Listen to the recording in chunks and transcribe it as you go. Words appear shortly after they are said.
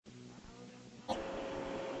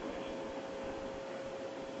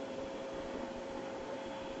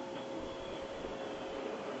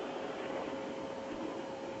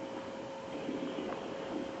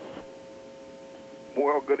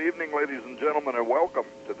Well, good evening, ladies and gentlemen, and welcome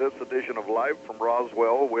to this edition of Live from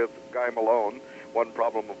Roswell with Guy Malone. One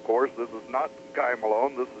problem, of course, this is not Guy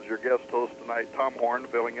Malone. This is your guest host tonight, Tom Horn,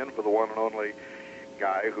 filling in for the one and only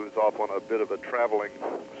Guy, who's off on a bit of a traveling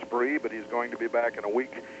spree, but he's going to be back in a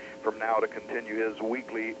week from now to continue his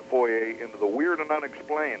weekly foray into the weird and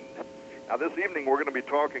unexplained. Now, this evening, we're going to be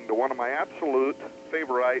talking to one of my absolute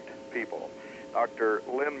favorite people, Dr.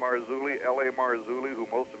 Len Marzulli, L.A. Marzulli, who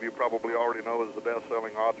most of you probably already know is the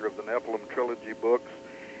best-selling author of the Nephilim trilogy books.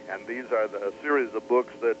 And these are the series of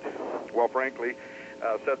books that, well, frankly,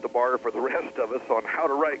 set the bar for the rest of us on how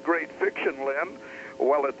to write great fiction, Len,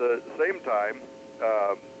 while at the same time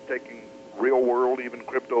taking real-world, even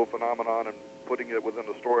crypto phenomenon, and putting it within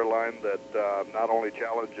a storyline that not only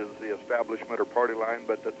challenges the establishment or party line,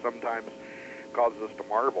 but that sometimes causes us to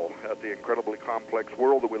marvel at the incredibly complex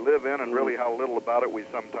world that we live in and really how little about it we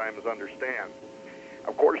sometimes understand.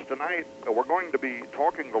 Of course, tonight we're going to be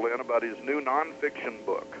talking to Len about his new nonfiction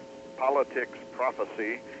book, Politics,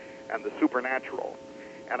 Prophecy, and the Supernatural.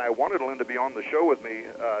 And I wanted Len to be on the show with me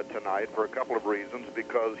tonight for a couple of reasons,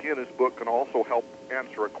 because he and his book can also help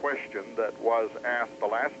answer a question that was asked the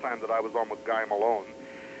last time that I was on with Guy Malone,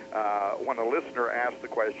 when a listener asked the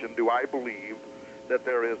question, do I believe that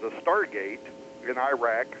there is a Stargate in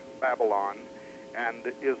Iraq, Babylon, and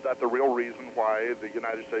is that the real reason why the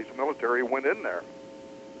United States military went in there?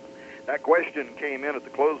 That question came in at the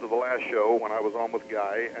close of the last show when I was on with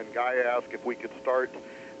Guy, and Guy asked if we could start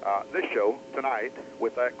this show tonight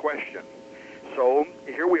with that question. So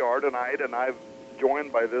here we are tonight, and I've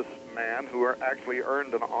joined by this man who actually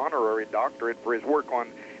earned an honorary doctorate for his work on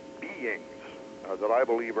beings that I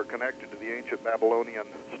believe are connected to the ancient Babylonian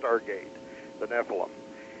Stargate, the Nephilim.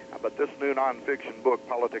 But this new nonfiction book,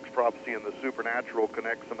 Politics, Prophecy, and the Supernatural,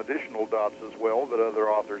 connects some additional dots as well that other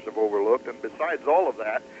authors have overlooked. And besides all of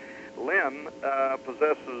that, Len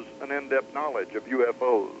possesses an in-depth knowledge of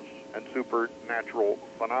UFOs and supernatural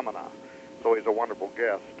phenomena. So he's a wonderful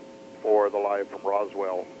guest for the Live from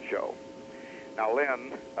Roswell show. Now,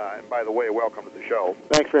 Len, and by the way, welcome to the show.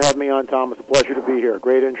 Thanks for having me on, Tom. It's a pleasure to be here.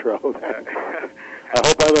 Great intro. I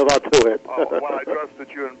hope I live up to it. Well, I trust that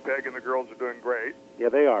you and Peg and the girls are doing great. Yeah,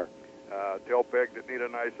 they are. Tell Peg that Nita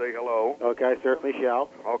and I say hello. Okay, I certainly shall.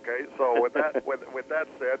 Okay, so with that with that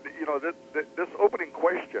said, you know, this opening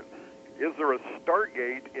question, is there a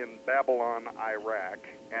Stargate in Babylon, Iraq,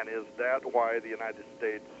 and is that why the United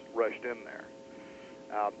States rushed in there?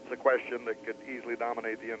 It's a question that could easily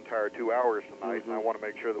dominate the entire 2 hours tonight, and I want to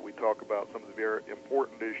make sure that we talk about some of the very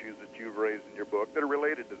important issues that you've raised in your book that are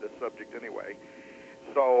related to this subject anyway.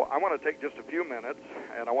 So I want to take just a few minutes,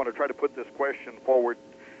 and I want to try to put this question forward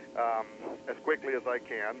as quickly as I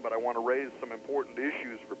can, but I want to raise some important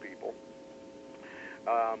issues for people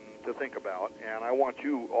to think about. And I want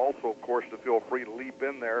you also, of course, to feel free to leap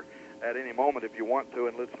in there at any moment if you want to,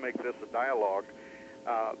 and let's make this a dialogue.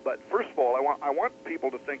 But first of all, I want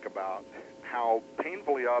people to think about how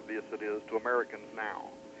painfully obvious it is to Americans now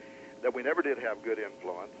that we never did have good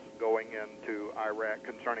influence going into Iraq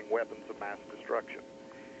concerning weapons of mass destruction.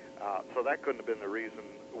 So that couldn't have been the reason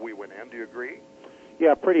we went in. Do you agree?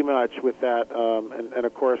 Yeah, pretty much with that. And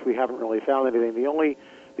of course, we haven't really found anything.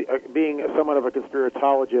 Being somewhat of a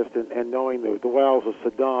conspiratologist and knowing the wiles of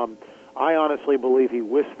Saddam, I honestly believe he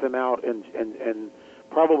whisked them out and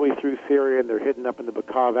probably through Syria, and they're hidden up in the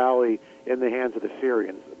Bekaa Valley in the hands of the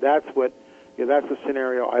Syrians. That's the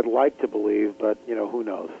scenario I'd like to believe, but, who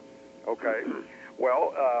knows? Okay.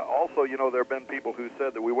 Well, also, there have been people who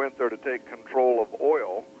said that we went there to take control of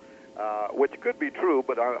oil, which could be true,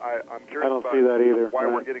 but I'm curious about see that either. Why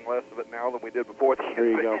we're getting less of it now than we did before the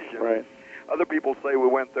invasion. There you go. Right. Other people say we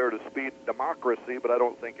went there to speed democracy, but I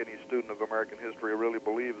don't think any student of American history really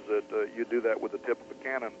believes that you do that with the tip of a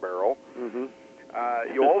cannon barrel. Mm-hmm.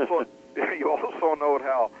 You also note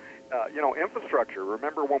how, infrastructure.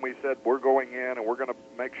 Remember when we said we're going in and we're going to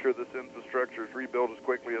make sure this infrastructure is rebuilt as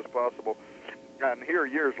quickly as possible? And here,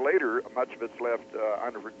 years later, much of it's left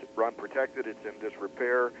unprotected. It's in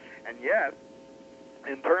disrepair. And yet,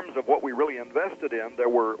 in terms of what we really invested in, there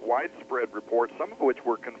were widespread reports, some of which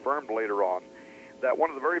were confirmed later on, that one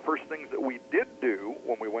of the very first things that we did do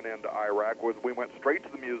when we went into Iraq was we went straight to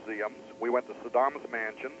the museums, we went to Saddam's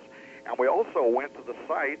mansions, and we also went to the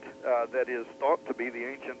site that is thought to be the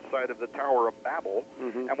ancient site of the Tower of Babel,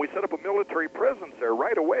 and we set up a military presence there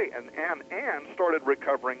right away and started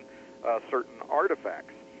recovering certain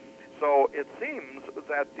artifacts. So it seems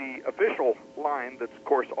that the official line that's, of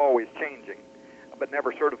course, always changing, but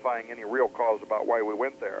never certifying any real cause about why we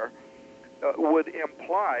went there, would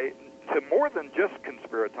imply to more than just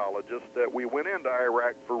conspiratologists that we went into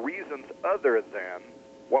Iraq for reasons other than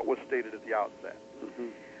what was stated at the outset.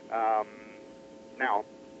 Now,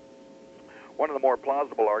 one of the more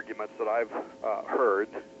plausible arguments that I've heard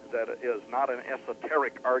that is not an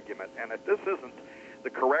esoteric argument, and if this isn't the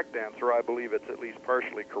correct answer, I believe it's at least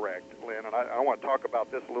partially correct, Lynn, and I want to talk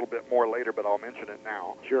about this a little bit more later, but I'll mention it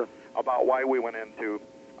now. Sure. About why we went into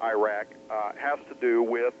Iraq has to do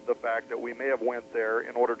with the fact that we may have went there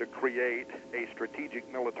in order to create a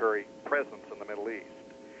strategic military presence in the Middle East.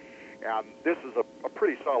 And this is a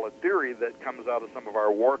pretty solid theory that comes out of some of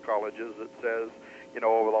our war colleges that says,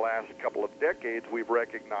 over the last couple of decades, we've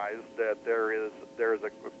recognized that there's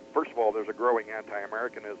a growing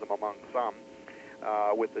anti-Americanism among some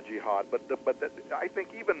with the jihad. But I think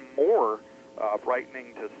even more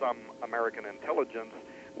frightening to some American intelligence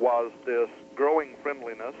was this growing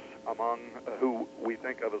friendliness among who we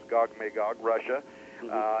think of as Gog-Magog, Russia,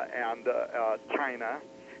 and China,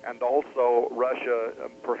 and also Russia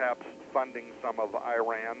perhaps funding some of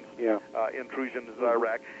Iran's intrusion into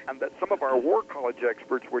Iraq, and that some of our war college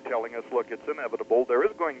experts were telling us, look, it's inevitable. There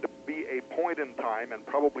is going to be a point in time, and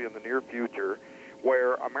probably in the near future,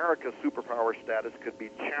 where America's superpower status could be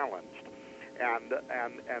challenged. And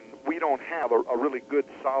we don't have a really good,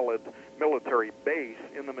 solid military base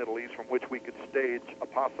in the Middle East from which we could stage a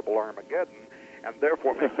possible Armageddon, and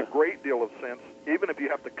therefore it makes a great deal of sense, even if you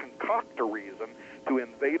have to concoct a reason to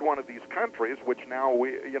invade one of these countries, which now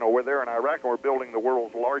we're there in Iraq and we're building the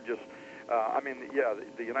world's largest,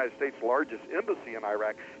 the United States' largest embassy in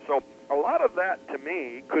Iraq. So a lot of that, to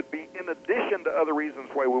me, could be in addition to other reasons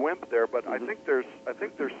why we went there. But I think there's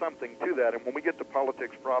something to that. And when we get to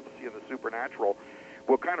politics, prophecy, and the supernatural,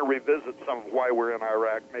 we'll kind of revisit some of why we're in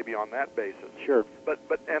Iraq, maybe on that basis. Sure. But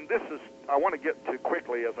this is, I want to get to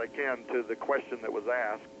quickly as I can to the question that was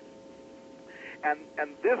asked.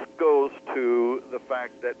 And this goes to the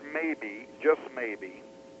fact that maybe, just maybe,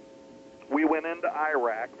 we went into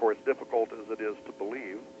Iraq, for as difficult as it is to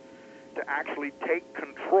believe, to actually take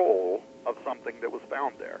control of something that was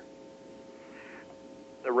found there.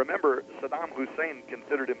 Remember, Saddam Hussein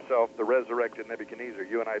considered himself the resurrected Nebuchadnezzar.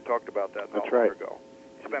 You and I talked about that not long ago.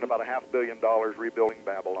 He spent about $500 million rebuilding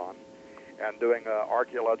Babylon and doing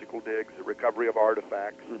archaeological digs, the recovery of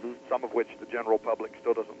artifacts, some of which the general public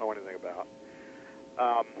still doesn't know anything about.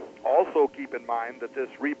 Also keep in mind that this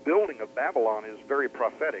rebuilding of Babylon is very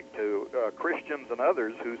prophetic to Christians and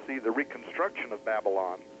others who see the reconstruction of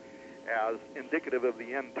Babylon as indicative of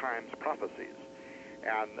the end times prophecies.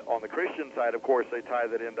 And on the Christian side, of course, they tie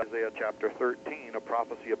that into Isaiah chapter 13, a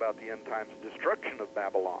prophecy about the end times destruction of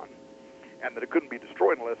Babylon, and that it couldn't be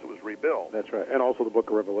destroyed unless it was rebuilt. That's right, and also the book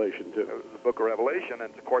of Revelation, too. The book of Revelation,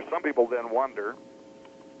 and of course some people then wonder,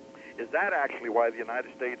 is that actually why the United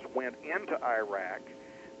States went into Iraq,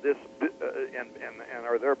 and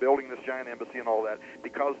are they building this giant embassy and all that?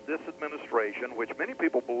 Because this administration, which many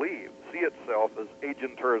people believe, see itself as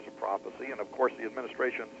agenters of prophecy, and of course the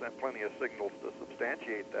administration sent plenty of signals to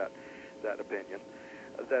substantiate that opinion,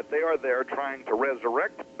 that they are there trying to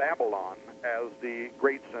resurrect Babylon as the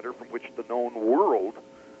great center from which the known world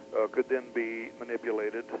could then be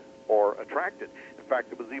manipulated or attracted. In fact,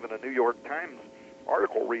 there was even a New York Times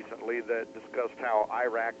article recently that discussed how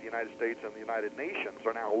Iraq, the United States, and the United Nations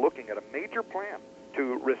are now looking at a major plan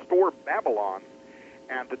to restore Babylon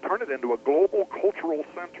and to turn it into a global cultural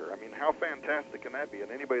center. I mean, how fantastic can that be?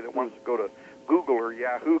 And anybody that wants to go to Google or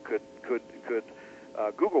Yahoo could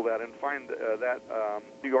Google that and find that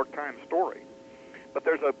New York Times story. But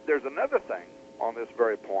there's another thing on this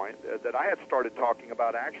very point that I had started talking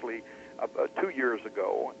about actually 2 years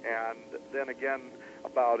ago, and then again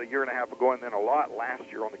about a year and a half ago, and then a lot last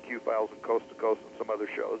year on the Q-Files and Coast to Coast and some other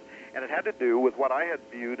shows, and it had to do with what I had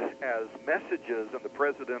viewed as messages in the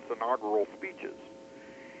president's inaugural speeches.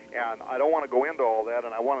 And I don't want to go into all that,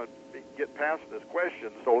 and I want to get past this question,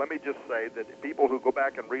 so let me just say that people who go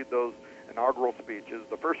back and read those inaugural speeches,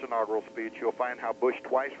 the first inaugural speech, you'll find how Bush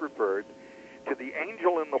twice referred to the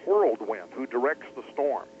angel in the whirlwind who directs the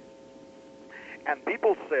storm. And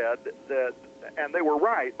people said that, and they were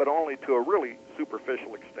right, but only to a really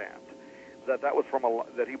superficial extent, that was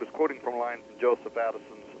that he was quoting from lines from Joseph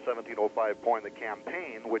Addison's 1705 poem, The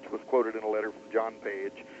Campaign, which was quoted in a letter from John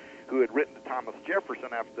Page, who had written to Thomas Jefferson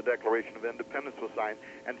after the Declaration of Independence was signed,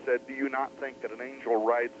 and said, "Do you not think that an angel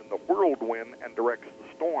rides in the whirlwind and directs the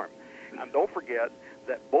storm?" And don't forget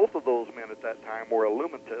that both of those men at that time were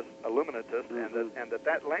illuminatists, and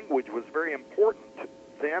that language was very important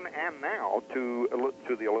then and now to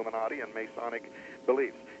the Illuminati and Masonic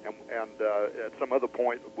beliefs. And at some other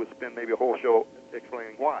point, we'll spend maybe a whole show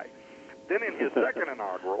explaining why. Then in his second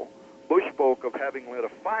inaugural, Bush spoke of having lit a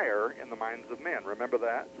fire in the minds of men. Remember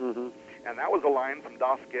that? And that was a line from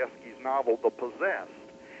Dostoevsky's novel, The Possessed.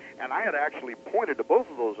 And I had actually pointed to both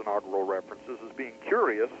of those inaugural references as being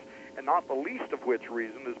curious, and not the least of which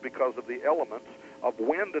reason is because of the elements of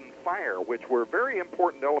wind and fire, which were very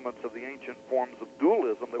important elements of the ancient forms of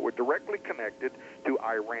dualism that were directly connected to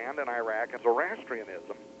Iran and Iraq and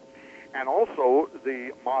Zoroastrianism. And also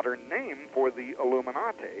the modern name for the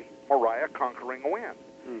Illuminati, Moriah Conquering Wind.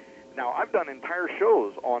 Now, I've done entire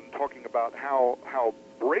shows on talking about how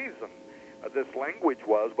brazen this language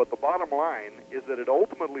was, but the bottom line is that it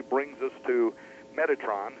ultimately brings us to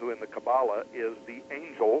Metatron, who in the Kabbalah is the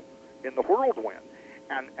angel in the whirlwind.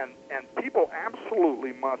 And people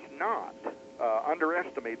absolutely must not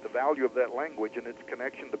underestimate the value of that language and its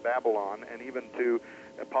connection to Babylon and even to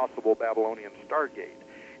a possible Babylonian Stargate,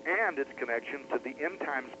 and its connection to the end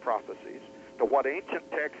times prophecies, to what ancient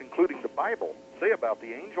texts, including the Bible, say about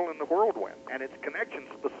the angel in the whirlwind, and its connection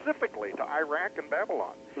specifically to Iraq and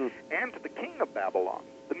Babylon, and to the king of Babylon,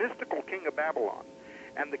 the mystical king of Babylon,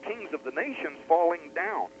 and the kings of the nations falling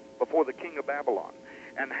down before the king of Babylon,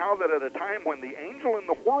 and how that at a time when the angel in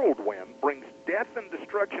the whirlwind brings death and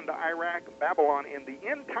destruction to Iraq and Babylon in the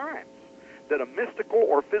end times, that a mystical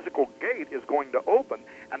or physical gate is going to open,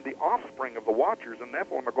 and the offspring of the Watchers and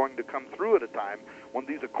Nephilim are going to come through at a time when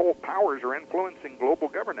these occult powers are influencing global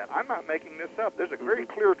government. I'm not making this up. There's a very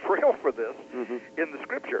clear trail for this in the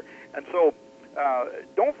Scripture. And so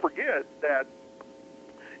don't forget that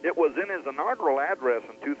it was in his inaugural address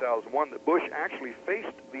in 2001 that Bush actually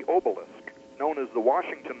faced the obelisk, known as the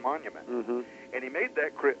Washington Monument. And he made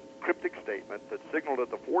that cryptic statement that signaled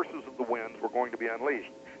that the forces of the winds were going to be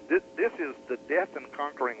unleashed. This is the death and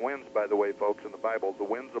conquering winds, by the way, folks, in the Bible, the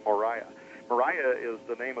winds of Moriah. Moriah is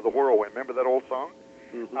the name of the whirlwind. Remember that old song?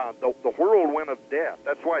 The whirlwind of death.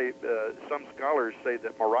 That's why some scholars say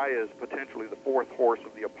that Moriah is potentially the fourth horse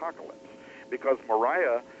of the apocalypse, because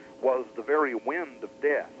Moriah was the very wind of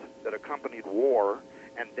death that accompanied war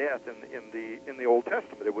and death in the Old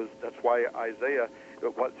Testament. That's why Isaiah.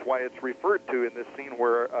 That's why it's referred to in this scene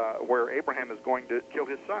where Abraham is going to kill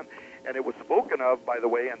his son. And it was spoken of, by the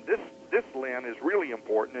way, and this, Lynn, is really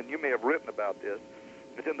important, and you may have written about this.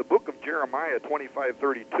 It's in the book of Jeremiah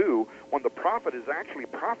 25:32, when the prophet is actually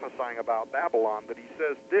prophesying about Babylon, that he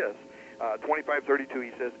says this, 25:32,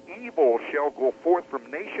 he says, "Evil shall go forth from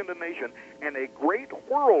nation to nation, and a great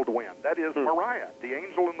whirlwind," that is Moriah, the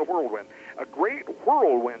angel in the whirlwind, "a great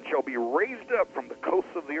whirlwind shall be raised up from the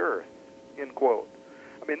coasts of the earth," end quote.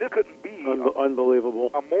 I mean, this couldn't be unbelievable.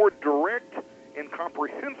 A more direct,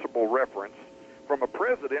 incomprehensible reference from a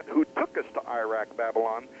president who took us to Iraq,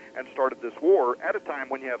 Babylon, and started this war at a time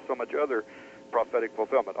when you have so much other prophetic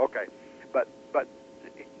fulfillment. Okay, but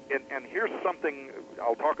here's something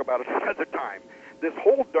I'll talk about at another time. This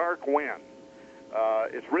whole dark wind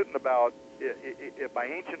is written about by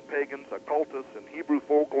ancient pagans, occultists, and Hebrew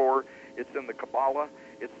folklore. It's in the Kabbalah.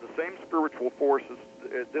 It's the same spiritual forces.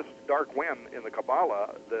 This dark wind in the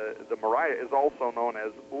Kabbalah, the Moriah, is also known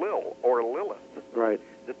as Lil, or Lilith, right?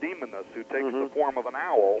 The demoness who takes the form of an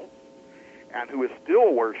owl and who is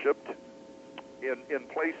still worshipped in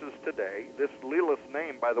places today. This Lilith's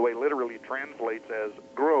name, by the way, literally translates as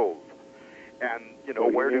grove. And, you know,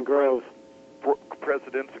 where do grove?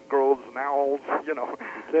 Presidents and groves and owls, you know.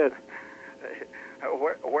 That's it.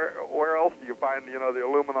 Where else do you find, you know, the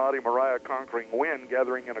Illuminati Moriah conquering wind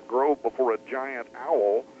gathering in a grove before a giant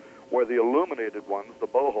owl, where the illuminated ones, the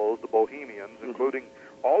bohos, the bohemians, including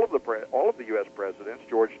all of the U.S. presidents,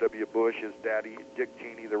 George W. Bush, his daddy, Dick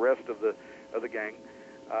Cheney, the rest of the gang,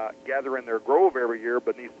 gather in their grove every year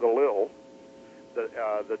beneath the Lil,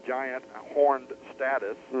 the giant horned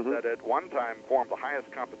status that at one time formed the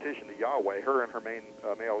highest competition to Yahweh, her and her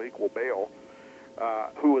male equal Baal,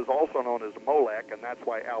 who is also known as Molech, and that's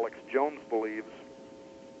why Alex Jones believes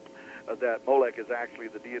that Molech is actually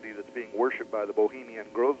the deity that's being worshipped by the Bohemian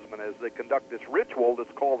grovesmen as they conduct this ritual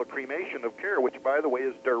that's called the cremation of care, which, by the way,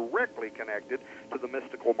 is directly connected to the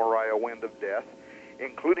mystical Moriah wind of death,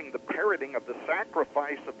 including the parroting of the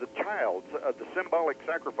sacrifice of the child, the symbolic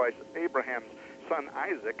sacrifice of Abraham's son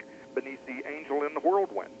Isaac beneath the angel in the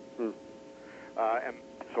whirlwind. And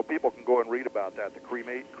so people can go and read about that, the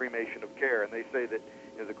cremation of care. And they say that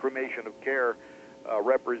the cremation of care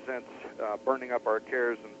represents burning up our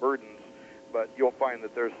cares and burdens, but you'll find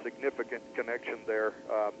that there's significant connection there.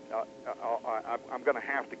 I'm going to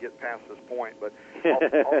have to get past this point, but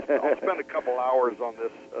I'll spend a couple hours on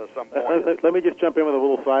this some point. Let me just jump in with a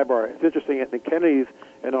little sidebar. It's interesting, in Kennedy's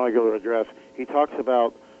inaugural address, he talks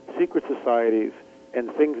about secret societies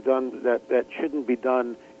and things done that shouldn't be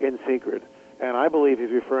done in secret. And I believe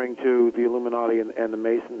he's referring to the Illuminati and the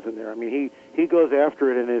Masons in there. I mean, he goes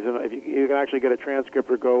after it, and if you can actually get a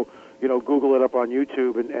transcript or go, Google it up on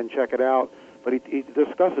YouTube and check it out. but he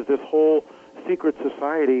discusses this whole secret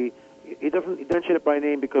society. He doesn't mention it by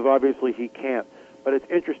name because obviously he can't. But it's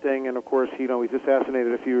interesting, and of course, he's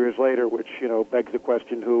assassinated a few years later, which, begs the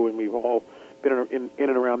question who, and we've all been in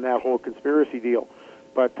and around that whole conspiracy deal.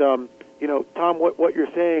 But, Tom, what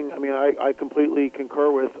you're saying, I mean, I completely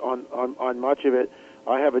concur with on much of it.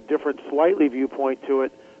 I have a different, slightly viewpoint to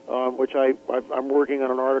it, which I'm working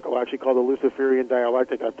on an article actually called The Luciferian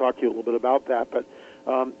Dialectic. I've talked to you a little bit about that. But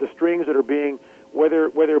the strings that are being,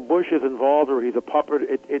 whether Bush is involved or he's a puppet,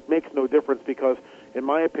 it makes no difference because, in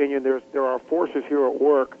my opinion, there are forces here at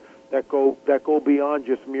work that go beyond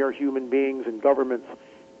just mere human beings and governments,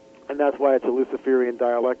 and that's why it's a Luciferian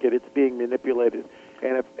dialectic. It's being manipulated,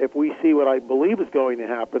 and if we see what I believe is going to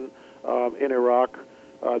happen in Iraq,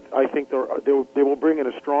 I think they will bring in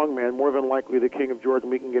a strong man, more than likely the King of Jordan.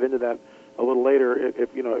 We can get into that a little later if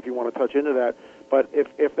you want to touch into that. But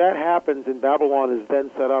if that happens and Babylon is then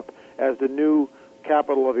set up as the new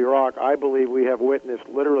capital of Iraq, I believe we have witnessed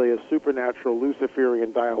literally a supernatural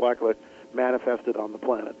Luciferian dialectic manifested on the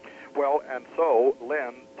planet. Well, and so,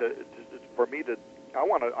 Len, I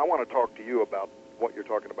want to talk to you about what you're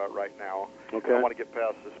talking about right now. Okay. I want to get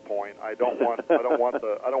past this point. I don't want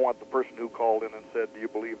the person who called in and said, "Do you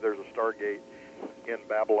believe there's a Stargate in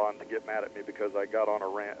Babylon?" to get mad at me because I got on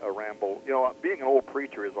a ramble. Being an old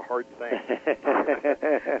preacher is a hard thing.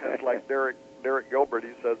 It's like Derek Gilbert,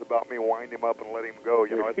 he says about me, wind him up and let him go.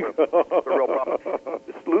 It's a real problem.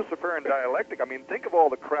 This Luciferian dialectic, I mean, think of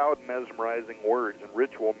all the crowd mesmerizing words and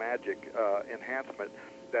ritual magic enhancement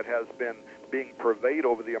that has been being purveyed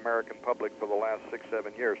over the American public for the last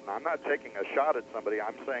 6-7 years. Now, I'm not taking a shot at somebody.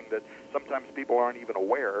 I'm saying that sometimes people aren't even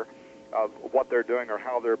aware of what they're doing or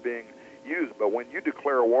how they're being used. But when you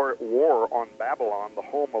declare war on Babylon, the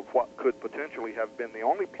home of what could potentially have been the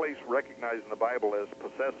only place recognized in the Bible as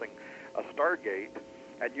possessing a Stargate,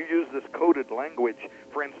 and you use this coded language,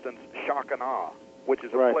 for instance, Shekinah, which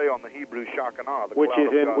is a play on the Hebrew Shekinah,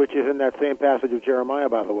 which is in that same passage of Jeremiah,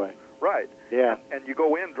 by the way. Right. Yeah. And you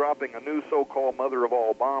go in dropping a new so-called mother of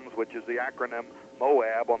all bombs, which is the acronym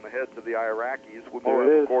Moab, on the heads of the Iraqis, with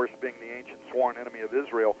Moab, of course, being the ancient sworn enemy of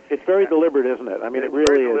Israel. It's very deliberate, isn't it? I mean, it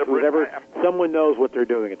really is. Whenever someone knows what they're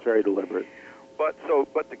doing, it's very deliberate. But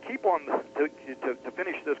to keep on to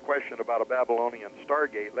finish this question about a Babylonian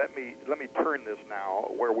Stargate, let me turn this now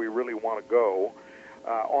where we really want to go.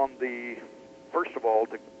 First of all,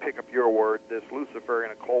 to pick up your word, this Luciferian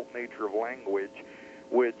occult nature of language,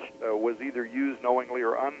 which was either used knowingly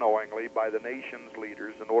or unknowingly by the nation's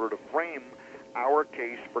leaders in order to frame our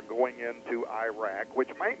case for going into Iraq, which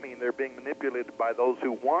might mean they're being manipulated by those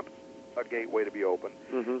who want a gateway to be open.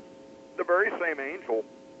 Mm-hmm. The very same angel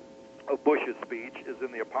of Bush's speech is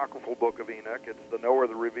in the apocryphal book of Enoch. It's the knower,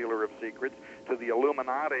 the revealer of secrets. To the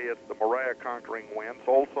Illuminati, it's the Moriah conquering winds,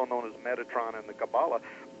 also known as Metatron in the Kabbalah,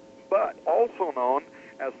 but also known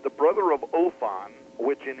as the brother of Ophan,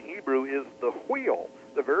 which in Hebrew is the wheel,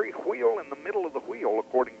 the very wheel in the middle of the wheel,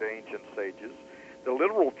 according to ancient sages, the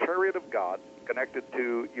literal chariot of God, connected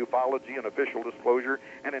to ufology and official disclosure,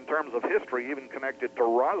 and in terms of history, even connected to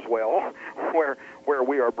Roswell, where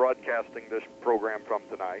we are broadcasting this program from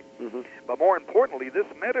tonight. Mm-hmm. But more importantly, this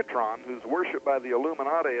Metatron, who's worshipped by the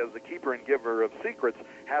Illuminati as the keeper and giver of secrets,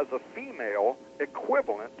 has a female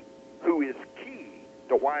equivalent who is key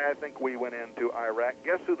to why I think we went into Iraq.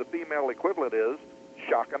 Guess who the female equivalent is?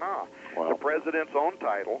 Shekinah, wow. The president's own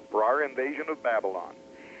title for our invasion of Babylon.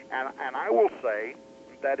 And I will say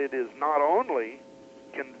that it is not only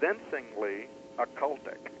convincingly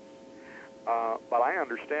occultic, but I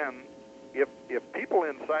understand if people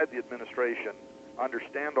inside the administration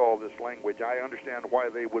understand all this language, I understand why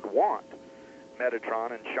they would want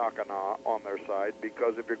Metatron and Shekinah on their side,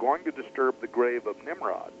 because if you're going to disturb the grave of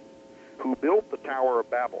Nimrod, who built the Tower of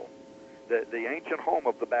Babel, the ancient home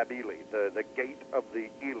of the Babili, the gate of the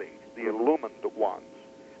Eli, the illumined ones,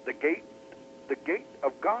 the gate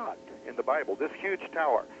of God in the Bible, this huge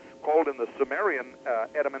tower, called in the Sumerian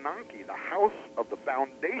Etemenanki, the house of the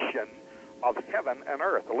foundation of heaven and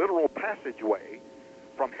earth, a literal passageway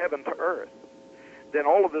from heaven to earth, then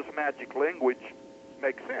all of this magic language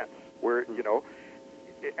makes sense. Where,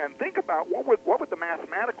 and think about what would the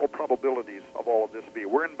mathematical probabilities of all of this be?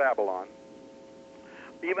 We're in Babylon.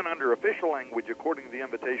 Even under official language, according to the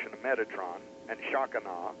invitation of Metatron and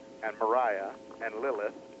Shekinah and Moriah and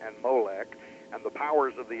Lilith and Molech and the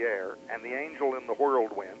powers of the air and the angel in the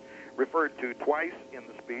whirlwind, referred to twice in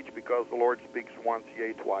the speech because the Lord speaks once,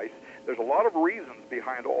 yea, twice. There's a lot of reasons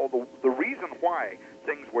behind all the reason why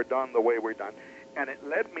things were done the way we're done. And it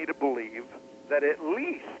led me to believe that at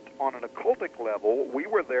least on an occultic level, we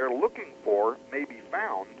were there looking for, maybe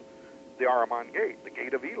found, the Ahriman Gate, the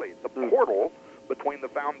Gate of Ely, the portal between the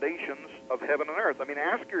foundations of heaven and earth. I mean,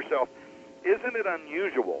 ask yourself, isn't it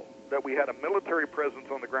unusual that we had a military presence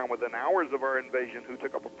on the ground within hours of our invasion who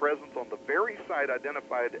took up a presence on the very site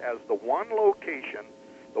identified as the one location,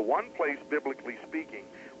 the one place, biblically speaking,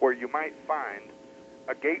 where you might find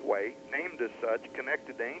a gateway named as such,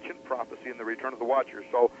 connected to ancient prophecy and the return of the Watchers?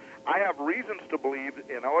 So I have reasons to believe,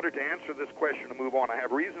 in order to answer this question and move on, I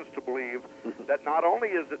have reasons to believe that not only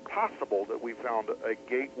is it possible that we found a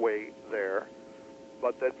gateway there,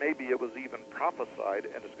 but that maybe it was even prophesied,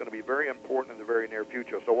 and it's going to be very important in the very near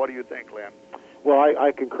future. So what do you think, Len? Well,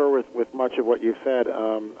 I concur with much of what you said.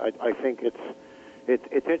 I think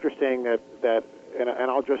it's interesting that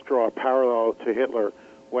and I'll just draw a parallel to Hitler.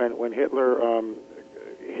 When Hitler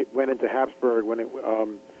went into Habsburg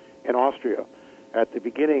in Austria at the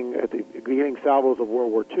beginning salvos of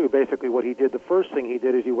World War II, basically what he did, the first thing he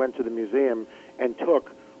did is he went to the museum and took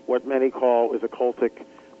what many call is a cultic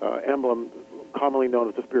emblem, commonly known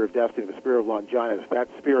as the Spear of Destiny, the Spear of Longinus. That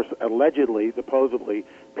spear allegedly, supposedly,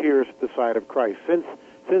 pierced the side of Christ. Since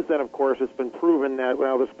then, of course, it's been proven that,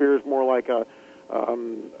 well, the spear is more like a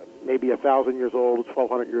maybe 1,000 years old,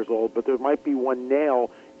 1,200 years old, but there might be one nail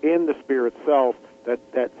in the spear itself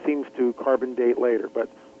that seems to carbon date later. But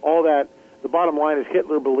all that, the bottom line is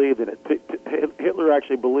Hitler believed in it. Hitler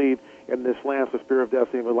actually believed in this lance, the Spear of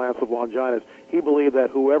Destiny, the lance of Longinus. He believed that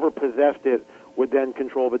whoever possessed it would then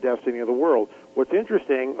control the destiny of the world. What's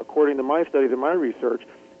interesting, according to my studies and my research,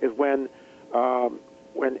 is when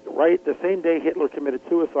right the same day Hitler committed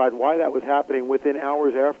suicide, why that was happening, within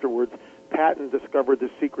hours afterwards, Patton discovered the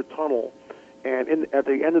secret tunnel. And at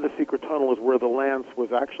the end of the secret tunnel is where the lance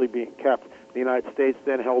was actually being kept. The United States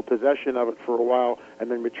then held possession of it for a while and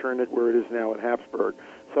then returned it where it is now in Habsburg.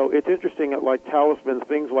 So it's interesting that, like talismans,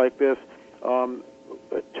 things like this,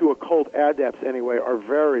 to occult adepts anyway, are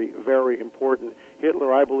very, very important.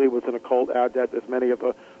 Hitler, I believe, was an occult adept, as many of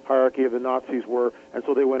the hierarchy of the Nazis were, and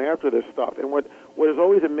so they went after this stuff. And what has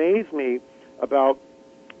always amazed me about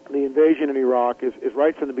the invasion in Iraq is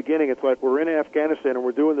right from the beginning, it's like we're in Afghanistan and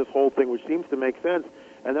we're doing this whole thing, which seems to make sense,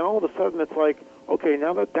 and then all of a sudden it's like, okay,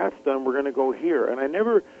 now that that's done, we're going to go here. And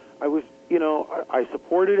I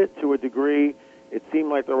supported it to a degree. It seemed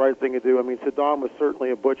like the right thing to do. I mean, Saddam was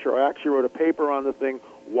certainly a butcher. I actually wrote a paper on the thing,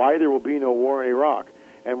 Why There Will Be No War in Iraq.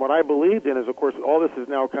 And what I believed in is, of course, all this is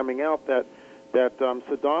now coming out, that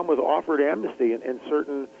Saddam was offered amnesty in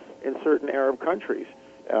certain Arab countries,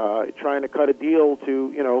 trying to cut a deal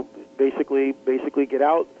to, basically get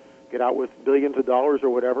out with billions of dollars or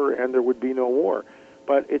whatever, and there would be no war.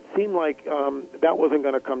 But it seemed like that wasn't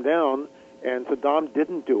going to come down, and Saddam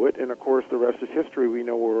didn't do it, and of course the rest is history. We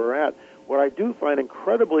know where we're at. What I do find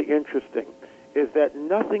incredibly interesting is that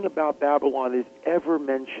nothing about Babylon is ever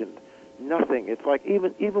mentioned. Nothing. It's like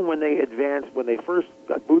even when they advanced, when they first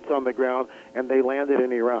got boots on the ground and they landed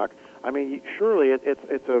in Iraq. I mean, surely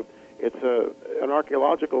it's an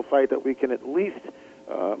archaeological site that we can at least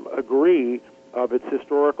agree of its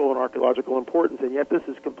historical and archaeological importance, and yet this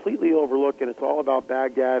is completely overlooked, and it's all about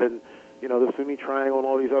Baghdad and the Sunni Triangle and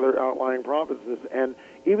all these other outlying provinces. And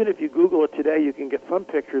even if you Google it today, you can get some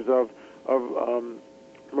pictures of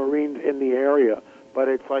Marines in the area. But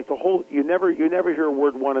it's like the whole, you never hear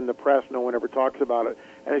word one in the press. No one ever talks about it.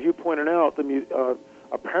 And as you pointed out,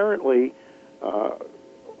 apparently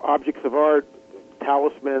objects of art,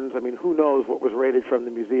 talismans, I mean, who knows what was raided from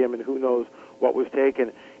the museum and who knows what was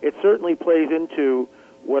taken. It certainly plays into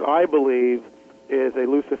what I believe is a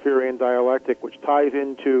Luciferian dialectic, which ties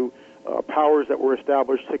into powers that were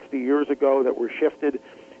established 60 years ago that were shifted.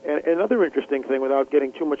 And another interesting thing, without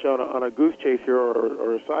getting too much on a goose chase here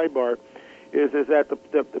or a sidebar, is that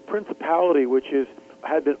the principality which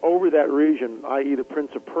had been over that region, i.e. the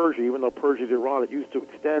Prince of Persia, even though Persia is Iran, it used to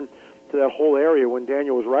extend to that whole area. When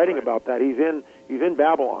Daniel was writing about that, he's in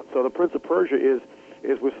Babylon. So the Prince of Persia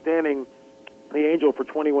is withstanding the angel for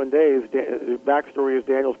 21 days. The backstory is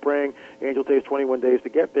Daniel's praying. The angel takes 21 days to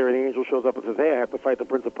get there, and the angel shows up and says, hey, I have to fight the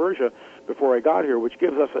Prince of Persia before I got here, which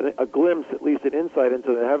gives us a glimpse, at least an insight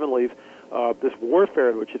into the heavenlies, this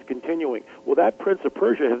warfare which is continuing. Well, that Prince of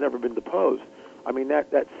Persia has never been deposed. I mean,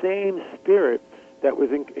 that same spirit that was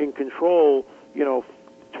in control,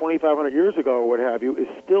 2,500 years ago or what have you, is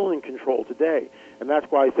still in control today. And that's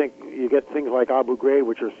why I think you get things like Abu Ghraib,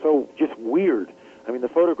 which are so just weird. I mean, the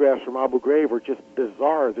photographs from Abu Ghraib are just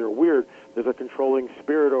bizarre. They're weird. There's a controlling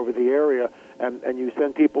spirit over the area, and you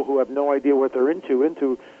send people who have no idea what they're into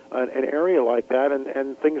an area like that,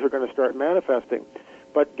 and things are going to start manifesting.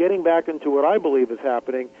 But getting back into what I believe is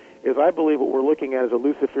happening is I believe what we're looking at is a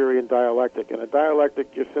Luciferian dialectic, and a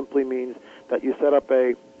dialectic just simply means that you set up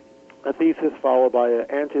a a thesis followed by an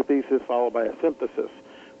antithesis followed by a synthesis,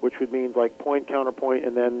 which would mean like point, counterpoint,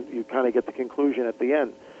 and then you kind of get the conclusion at the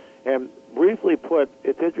end. And briefly put,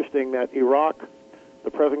 it's interesting that Iraq,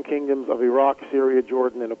 the present kingdoms of Iraq, Syria,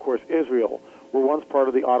 Jordan, and of course Israel, were once part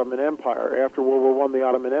of the Ottoman Empire. After World War I, the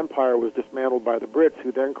Ottoman Empire was dismantled by the Brits,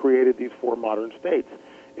 who then created these four modern states.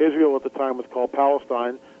 Israel at the time was called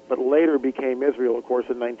Palestine, but later became Israel, of course,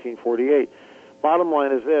 in 1948. Bottom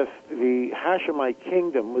line is this: the Hashemite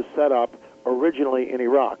kingdom was set up originally in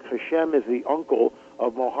Iraq. Hashem is the uncle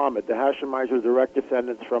of Muhammad. The Hashemites are direct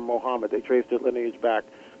descendants from Muhammad. They trace their lineage back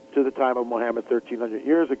to the time of Muhammad 1,300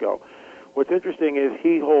 years ago. What's interesting is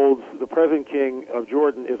he holds, the present king of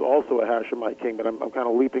Jordan is also a Hashemite king, but I'm kind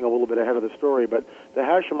of leaping a little bit ahead of the story. But the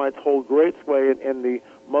Hashemites hold great sway in the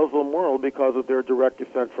Muslim world because of their direct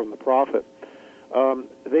descent from the Prophet.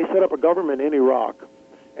 They set up a government in Iraq,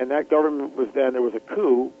 and that government was then, there was a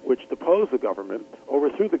coup which deposed the government,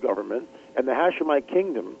 overthrew the government, and the Hashemite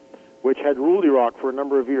kingdom, which had ruled Iraq for a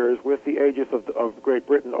number of years with the aegis of Great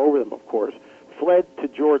Britain over them, of course, fled to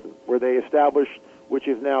Jordan, where they established, which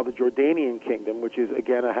is now the Jordanian kingdom, which is,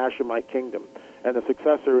 again, a Hashemite kingdom, and the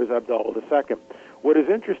successor is Abdullah II. What is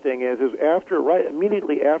interesting is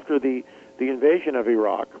immediately after the invasion of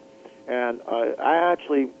Iraq, and I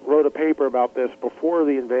actually wrote a paper about this before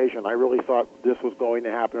the invasion. I really thought this was going to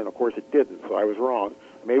happen, and of course it didn't, so I was wrong.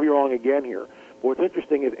 Maybe wrong again here. But what's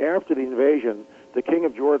interesting is after the invasion, the king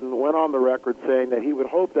of Jordan went on the record saying that he would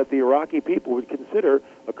hope that the Iraqi people would consider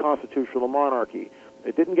a constitutional monarchy.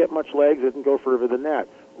 It didn't get much legs. It didn't go further than that.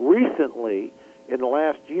 Recently, in the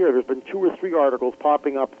last year, there's been 2 or 3 articles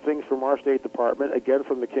popping up, things from our State Department, again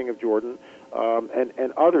from the King of Jordan,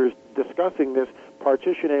 and others discussing this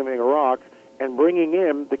partitioning of Iraq and bringing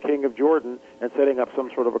in the King of Jordan and setting up some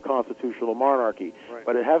sort of a constitutional monarchy. Right.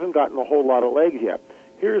 But it hasn't gotten a whole lot of legs yet.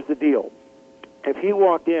 Here's the deal. If he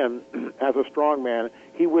walked in as a strong man,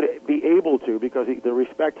 he would be able to, because the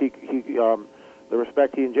respect he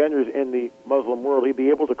engenders in the Muslim world, he'd be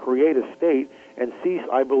able to create a state and cease,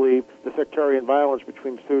 I believe, the sectarian violence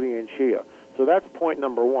between Sunni and Shia. So that's point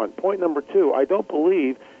number 1. Point number 2, I don't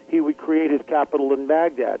believe he would create his capital in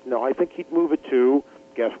Baghdad. No, I think he'd move it to,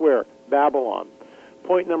 guess where? Babylon.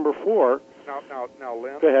 Point number 4. Now,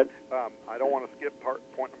 Lynn. Go ahead. I don't want to skip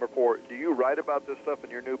point number 4. Do you write about this stuff in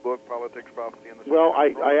your new book, Politics, Prophecy, and the Well,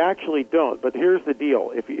 I actually don't. But here's the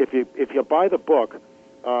deal: if you buy the book,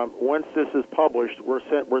 once this is published, we're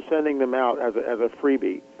sending them out as a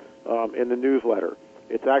freebie in the newsletter.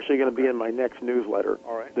 It's actually going to be in my next newsletter.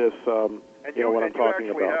 All right. This, what I'm talking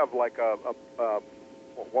about. You actually have like a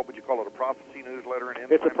what would you call it? A prophecy newsletter?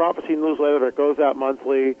 It's a prophecy newsletter that goes out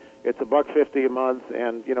monthly. It's $1.50 a month,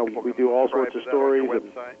 and we do all sorts of stories. Is that on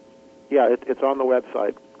your website? Yeah, it's on the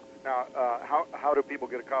website. Now, how do people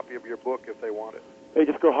get a copy of your book if they want it? They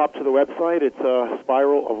just go hop to the website. It's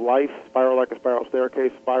Spiral of Life, spiral like a spiral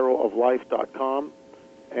staircase, spiraloflife.com,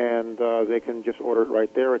 and they can just order it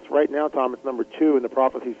right there. It's right now, Tom, it's number 2 in the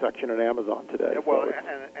prophecy section on Amazon today. Yeah, well,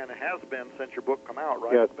 and it has been since your book come out,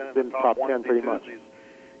 right? Yeah, it's been in the top 10 pretty much.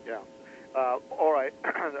 Yeah. All right.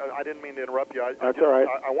 I didn't mean to interrupt you. That's all right.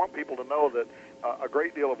 I want people to know that a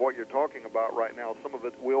great deal of what you're talking about right now, some of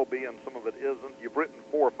it will be and some of it isn't. You've written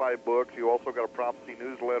 4 or 5 books. You also got a prophecy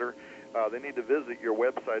newsletter. They need to visit your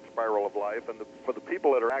website, Spiral of Life. And for the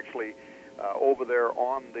people that are actually over there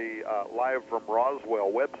on the Live from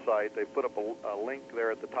Roswell website, they put up a link there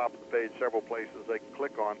at the top of the page, several places they can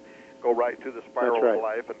click on, go right to the Spiral of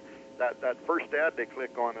Life. And that first ad they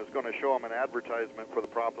click on is going to show them an advertisement for the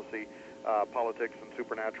Prophecy, Politics, and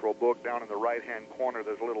Supernatural book. Down in the right-hand corner,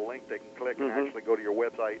 there's a little link they can click and actually go to your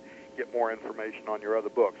website, get more information on your other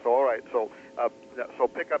books. So, all right, so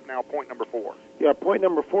pick up now point number 4. Yeah, point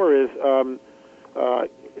number 4 is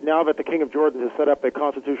now that the King of Jordan has set up a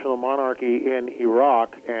constitutional monarchy in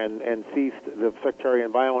Iraq and ceased the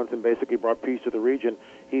sectarian violence and basically brought peace to the region,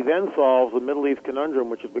 he then solves the Middle East conundrum,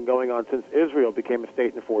 which has been going on since Israel became a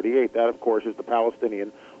state in 48. That, of course, is the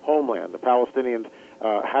Palestinian homeland. The Palestinians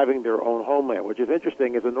having their own homeland, which is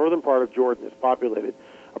interesting, is the northern part of Jordan is populated.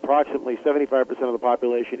 Approximately 75% of the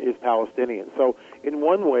population is Palestinian. So, in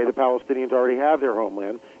one way, the Palestinians already have their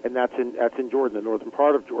homeland, and that's in Jordan, the northern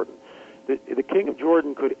part of Jordan. The King of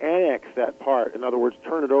Jordan could annex that part, in other words,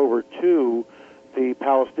 turn it over to the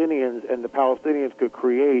Palestinians, and the Palestinians could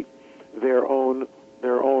create their own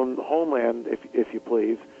homeland, if you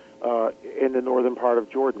please, in the northern part of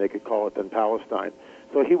Jordan. They could call it then Palestine.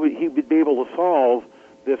 So he would be able to solve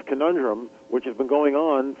this conundrum, which has been going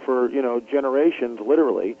on for generations,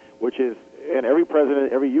 literally. Which is, and every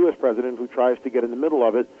U.S. president who tries to get in the middle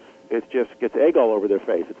of it, it just gets egg all over their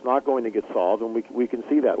face. It's not going to get solved, and we can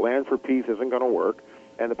see that. Land for peace isn't going to work,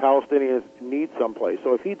 and the Palestinians need someplace.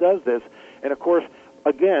 So if he does this, and of course,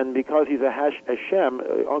 again, because he's a Hashem,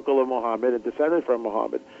 uncle of Muhammad and descendant from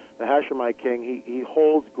Muhammad, the Hashemite king, he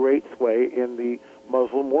holds great sway in the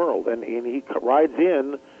Muslim world, and he rides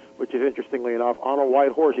in, which is interestingly enough, on a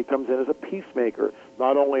white horse. He comes in as a peacemaker,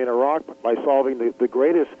 not only in Iraq, but by solving the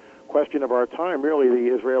greatest question of our time, really,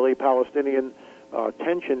 the Israeli-Palestinian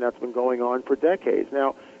tension that's been going on for decades.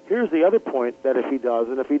 Now, here's the other point that if he does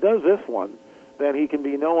this one, then he can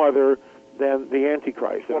be no other than the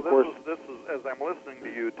Antichrist. Well, and of course, this is as I'm listening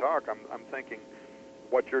to you talk, I'm thinking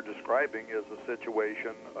what you're describing is a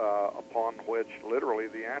situation upon which literally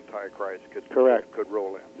the Antichrist could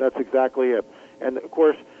roll in. That's exactly it. And of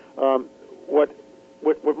course, what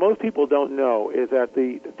most people don't know is that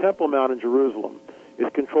the Temple Mount in Jerusalem is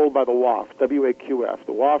controlled by the Waqf, W-A-Q-F.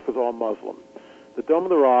 The Waqf is all Muslim. The Dome of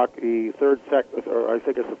the Rock, the third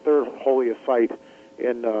holiest site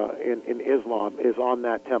in Islam, is on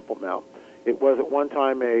that Temple Mount. It was at one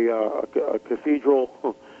time a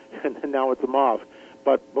cathedral, and now it's a mosque.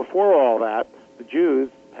 But before all that, the Jews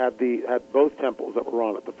had both temples that were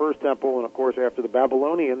on it. The first temple, and of course after the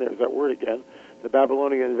Babylonian, there's that word again, the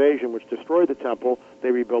Babylonian invasion, which destroyed the temple, they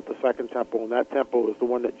rebuilt the second temple, and that temple is the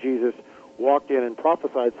one that Jesus walked in and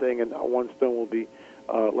prophesied, saying, and one stone will be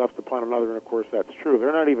left upon another, and of course that's true.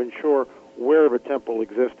 They're not even sure where the temple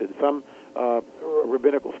existed. Some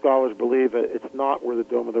rabbinical scholars believe that it's not where the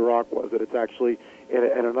Dome of the Rock was, that it's actually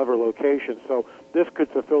in another location. So this could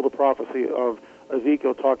fulfill the prophecy of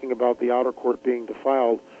Ezekiel talking about the outer court being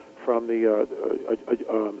defiled from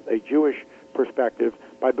a Jewish perspective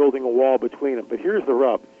by building a wall between them. But here's the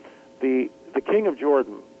rub. The king of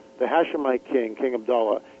Jordan, the Hashemite king, King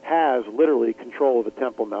Abdullah, has literally control of the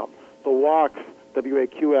Temple Mount. The Waqf,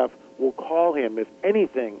 W-A-Q-F, will call him if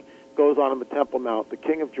anything goes on in the Temple Mount. The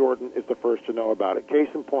king of Jordan is the first to know about it. Case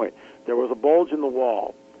in point, there was a bulge in the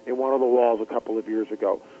wall, in one of the walls a couple of years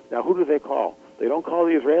ago. Now, who do they call? They don't call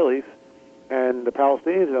the Israelis, and the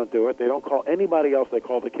Palestinians don't do it. They don't call anybody else. They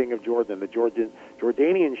call the king of Jordan. The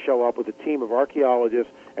Jordanians show up with a team of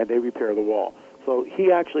archaeologists, and they repair the wall. So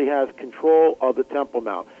he actually has control of the Temple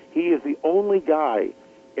Mount. He is the only guy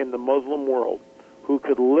in the Muslim world who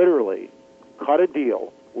could literally cut a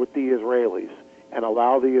deal with the Israelis and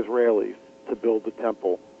allow the Israelis to build the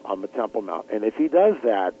temple on the Temple Mount. And if he does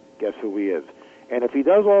that, guess who he is? And if he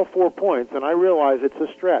does all 4 points, and I realize it's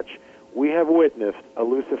a stretch, we have witnessed a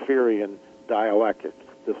Luciferian dialectic.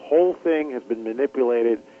 This whole thing has been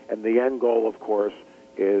manipulated, and the end goal, of course,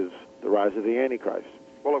 is the rise of the Antichrist.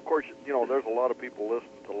 Well, of course, there's a lot of people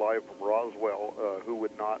listening to Live from Roswell who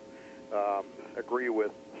would not agree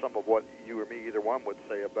with some of what you or me, either one, would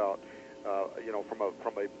say about,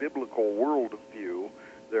 from a biblical world view.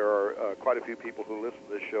 There are quite a few people who listen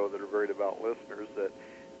to this show that are very devout listeners that,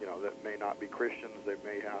 that may not be Christians. They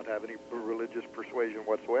may not have any religious persuasion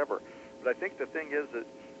whatsoever. But I think the thing is that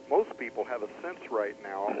most people have a sense right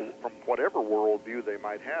now, from whatever worldview they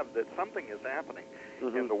might have, that something is happening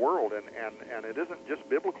in the world, and it isn't just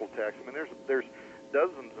biblical text. I mean, there's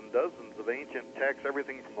dozens and dozens of ancient texts,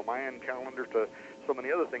 everything from the Mayan calendar to so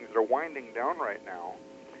many other things that are winding down right now,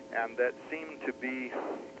 and that seem to be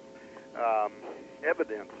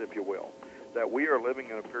evidence, if you will, that we are living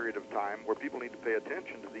in a period of time where people need to pay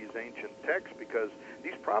attention to these ancient texts, because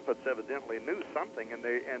these prophets evidently knew something, and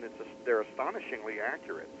they're astonishingly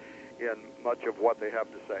accurate in much of what they have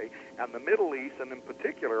to say. And the Middle East, and in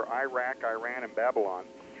particular Iraq, Iran, and Babylon,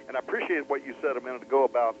 and I appreciate what you said a minute ago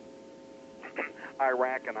about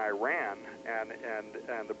Iraq and Iran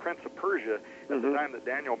and the Prince of Persia. At the time that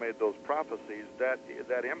Daniel made those prophecies, that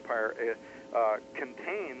empire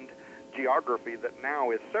contained geography that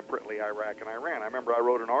now is separately Iraq and Iran. I remember I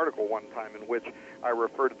wrote an article one time in which I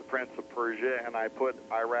referred to the Prince of Persia, and I put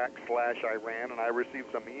Iraq/Iran, and I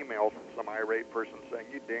received some email from some irate person saying,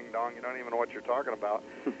 "You ding-dong, you don't even know what you're talking about."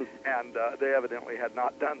 And they evidently had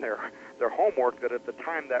not done their homework, that at the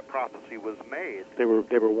time that prophecy was made, they were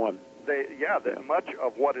one. Much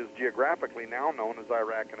of what is geographically now known as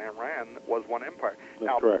Iraq and Iran was one empire.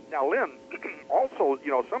 That's correct. Now, Lynn, also,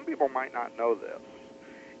 some people might not know this.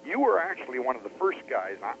 You were actually one of the first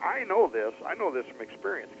guys. I know this from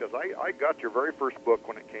experience, because I got your very first book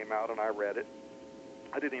when it came out, and I read it.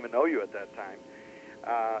 I didn't even know you at that time.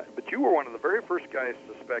 But you were one of the very first guys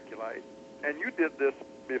to speculate, and you did this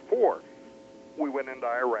before we went into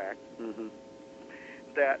Iraq,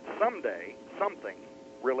 that someday something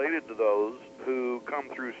related to those who come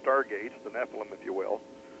through Stargates, the Nephilim, if you will,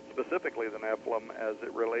 specifically the Nephilim as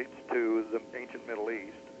it relates to the ancient Middle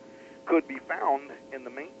East, could be found in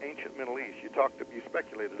the ancient Middle East. You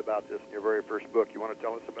speculated about this in your very first book. You want to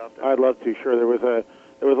tell us about that? I'd love to. Sure. There was a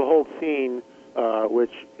whole scene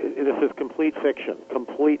which this is complete fiction.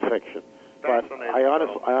 But I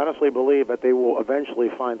honestly believe that they will eventually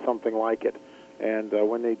find something like it. And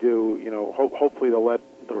when they do, hopefully they'll let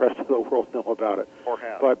the rest of the world know about it.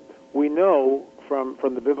 But we know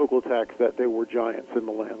from the biblical text that there were giants in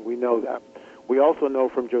the land. We know that. We also know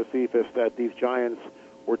from Josephus that these giants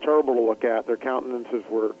were terrible to look at. Their countenances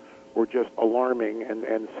were just alarming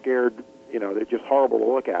and scared. They're just horrible to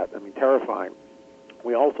look at. I mean, terrifying.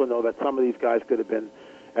 We also know that some of these guys could have been,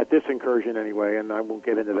 at this incursion anyway, and I won't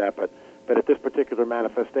get into that, but at this particular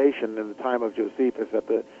manifestation in the time of Josephus,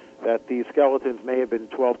 that these skeletons may have been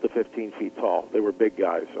 12 to 15 feet tall. They were big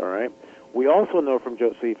guys, all right? We also know from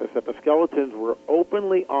Josephus that the skeletons were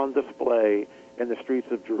openly on display in the streets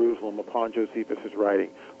of Jerusalem upon Josephus' writing,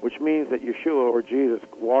 which means that Yeshua or Jesus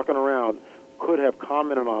walking around could have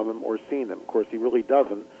commented on them or seen them. Of course, he really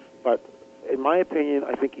doesn't, but in my opinion,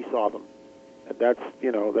 I think he saw them. That's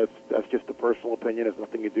just a personal opinion. It has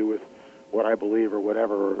nothing to do with what I believe or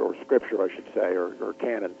whatever, or scripture, I should say, or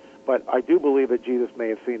canon. But I do believe that Jesus may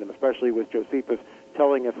have seen them, especially with Josephus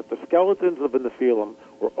telling us that the skeletons of the Nephilim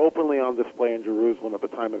were openly on display in Jerusalem at the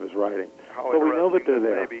time of his writing. How so we know that they're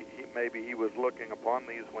there. Maybe he was looking upon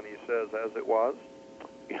these when he says, as it was?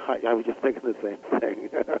 I was just thinking the same thing.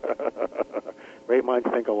 Great minds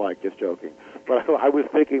think alike, just joking. But I was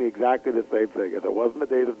thinking exactly the same thing. If it wasn't the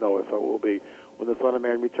days of Noah, so it will be when the Son of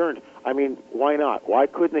Man returns. I mean, why not? Why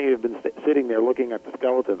couldn't he have been sitting there looking at the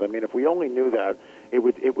skeletons? I mean, if we only knew that, it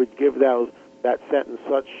would give that sentence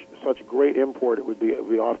such great import. It would be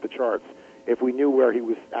off the charts. If we knew where he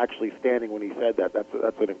was actually standing when he said that, that's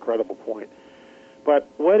an incredible point. But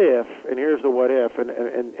what if? And here's the what if. And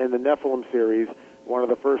in the Nephilim series, one of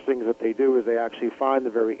the first things that they do is they actually find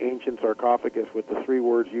the very ancient sarcophagus with the three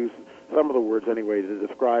words used, some of the words anyway, to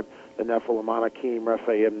describe the Nephilim, Anakim,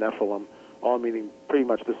 Rephaim, Nephilim, all meaning pretty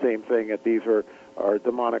much the same thing, that these are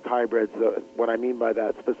demonic hybrids. What I mean by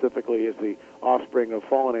that specifically is the offspring of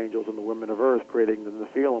fallen angels and the women of earth, creating the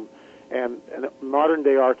Nephilim. And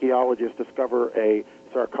modern-day archaeologists discover a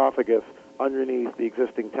sarcophagus underneath the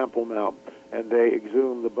existing Temple Mount, and they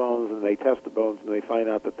exhume the bones and they test the bones, and they find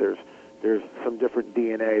out that there's some different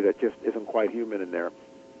DNA that just isn't quite human in there.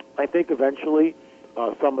 I think eventually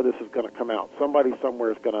some of this is going to come out. Somebody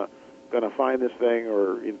somewhere is going to find this thing,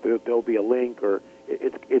 or there'll be a link, or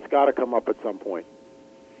it's got to come up at some point.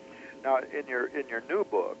 Now, in your new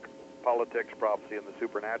book, Politics, Prophecy, and the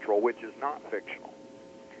Supernatural, which is not fictional,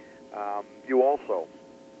 you also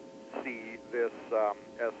see this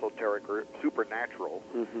esoteric or supernatural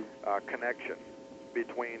connection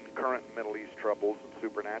between current Middle East troubles and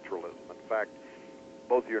supernaturalism. In fact,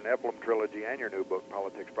 both your Nephilim trilogy and your new book,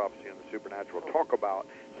 Politics, Prophecy, and the Supernatural, talk about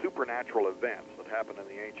supernatural events that happen in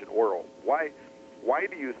the ancient world. Why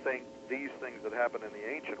do you think these things that happen in the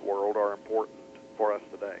ancient world are important for us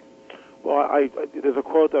today? Well, there's a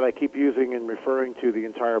quote that I keep using in referring to the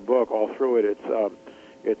entire book all through it.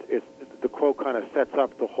 It's the quote kind of sets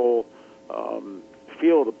up the whole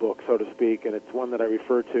feel of the book, so to speak, and it's one that I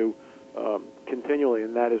refer to continually,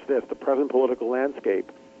 and that is this: the present political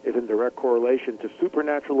landscape is in direct correlation to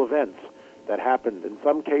supernatural events that happened, in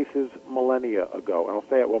some cases, millennia ago. And I'll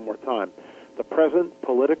say it one more time. The present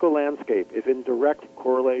political landscape is in direct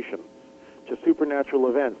correlation to supernatural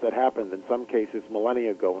events that happened, in some cases,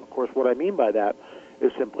 millennia ago. And, of course, what I mean by that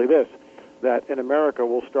is simply this, that in America,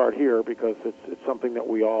 we'll start here because it's something that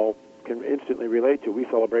we all can instantly relate to. We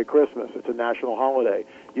celebrate Christmas. It's a national holiday.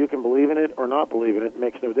 You can believe in it or not believe in it. It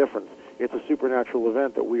makes no difference. It's a supernatural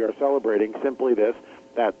event that we are celebrating, simply this,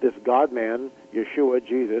 that this God-man, Yeshua,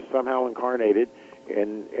 Jesus, somehow incarnated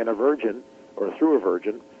in a virgin, or through a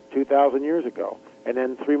virgin, 2,000 years ago. And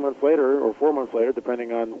then 3 months later, or 4 months later,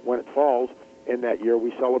 depending on when it falls, in that year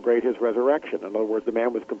we celebrate his resurrection. In other words, the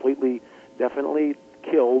man was completely, definitely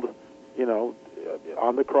killed,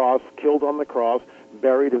 on the cross, killed on the cross,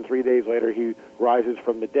 buried, and 3 days later he rises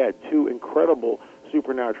from the dead. Two incredible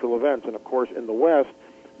supernatural events. And, of course, in the West,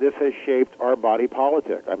 this has shaped our body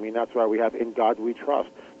politic. I mean, that's why we have In God We Trust.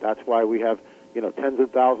 That's why we have, tens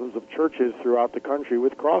of thousands of churches throughout the country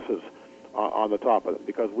with crosses on the top of them,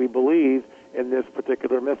 because we believe in this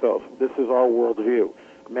particular mythos. This is our worldview.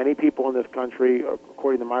 Many people in this country,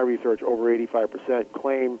 according to my research, over 85%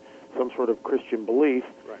 claim some sort of Christian belief.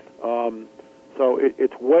 Right. So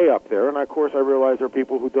it's way up there. And, of course, I realize there are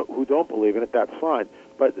people who don't believe in it. That's fine.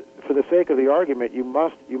 But for the sake of the argument, you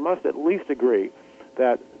must at least agree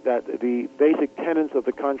that the basic tenets of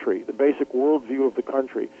the country, the basic worldview of the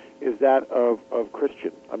country, is that of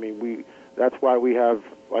Christian. I mean, that's why we have,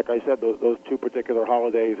 like I said, those two particular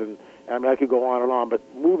holidays, and I mean, I could go on and on. But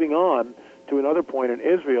moving on to another point in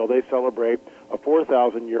Israel, they celebrate a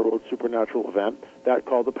 4,000-year-old supernatural event that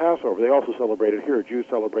called the Passover. They also celebrate it here. Jews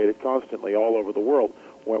celebrate it constantly all over the world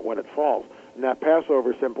when it falls. And that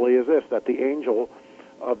Passover simply is this, that the angel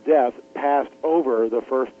of death passed over the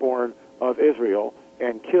firstborn of Israel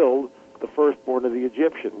and killed the firstborn of the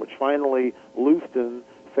Egyptian, which finally loosened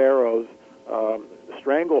Pharaoh's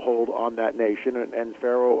stranglehold on that nation, and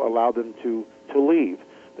Pharaoh allowed them to leave.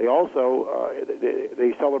 They also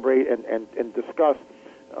they celebrate and discuss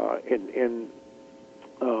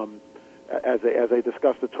as they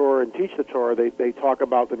discuss the Torah and teach the Torah. They talk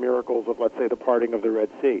about the miracles of, let's say, the parting of the Red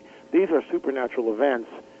Sea. These are supernatural events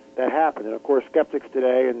that happen, and of course, skeptics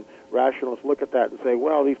today and rationalists look at that and say,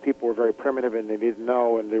 well, these people were very primitive and they didn't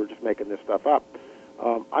know and they were just making this stuff up.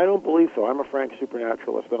 I don't believe so. I'm a frank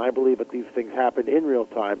supernaturalist, and I believe that these things happened in real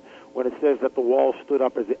time. When it says that the wall stood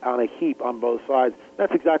up on a heap on both sides,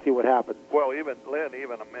 that's exactly what happened. Well, even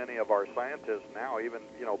many of our scientists now, even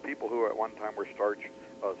people who at one time were staunch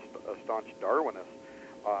Darwinists,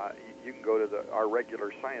 you can go to our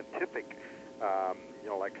regular scientific,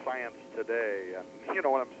 like Science Today, and you know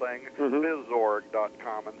what I'm saying,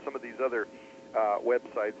 bizorg.com, and some of these other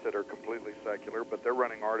websites that are completely secular, but they're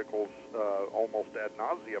running articles almost ad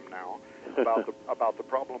nauseum now about the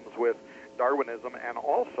problems with Darwinism, and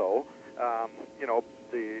also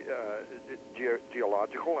the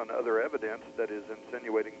geological and other evidence that is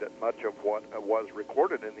insinuating that much of what was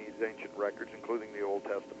recorded in these ancient records, including the Old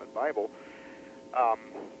Testament Bible,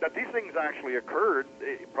 that these things actually occurred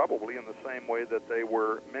probably in the same way that they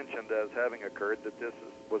were mentioned as having occurred, that this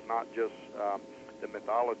was not just the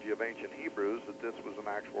mythology of ancient Hebrews, that this was an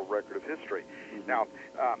actual record of history. Now,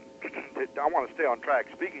 I want to stay on track.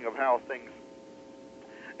 Speaking of how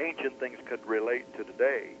ancient things could relate to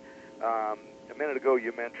today, a minute ago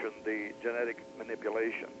you mentioned the genetic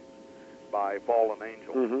manipulation by fallen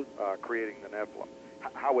angels creating the Nephilim.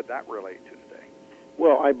 How would that relate to today?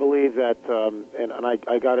 Well, I believe that, and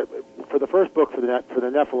I got it for the first book for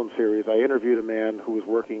the Nephilim series. I interviewed a man who was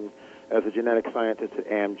working as a genetic scientist at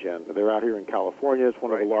Amgen. They're out here in California. It's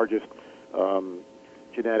one of the largest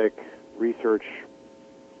genetic research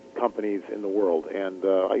companies in the world. And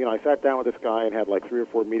I sat down with this guy and had like 3 or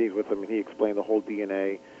 4 meetings with him, and he explained the whole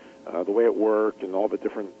DNA, the way it worked, and all the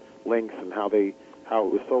different links, and how it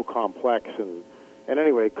was so complex. And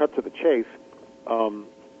anyway, cut to the chase.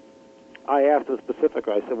 I asked him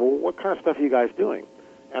specifically. I said, "Well, what kind of stuff are you guys doing?"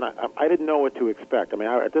 And I didn't know what to expect. I mean,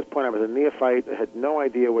 at this point, I was a neophyte. I had no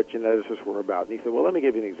idea what geneticists were about. And he said, well, let me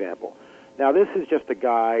give you an example. Now, this is just a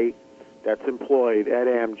guy that's employed at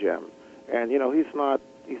Amgen. And, he's not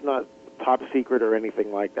top secret or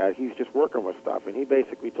anything like that. He's just working with stuff. And he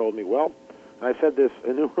basically told me, well, and I said this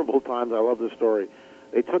innumerable times. I love this story.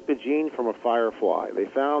 They took the gene from a firefly. They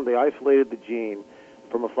isolated the gene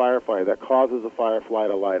from a firefly that causes a firefly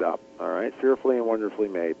to light up. All right? Fearfully and wonderfully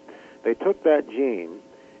made. They took that gene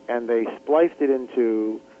and they spliced it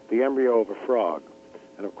into the embryo of a frog.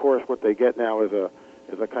 And of course, what they get now is a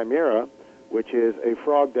chimera, which is a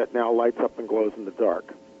frog that now lights up and glows in the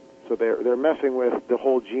dark. So they're messing with the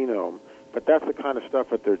whole genome, but that's the kind of stuff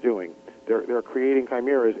that they're doing. They're creating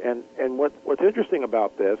chimeras, and what's interesting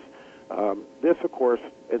about this, of course,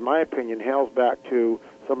 in my opinion, hails back to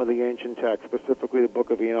some of the ancient texts, specifically the Book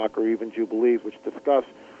of Enoch or even Jubilees, which discuss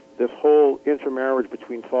this whole intermarriage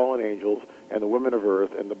between fallen angels and the women of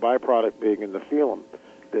earth, and the byproduct being in the Nephilim,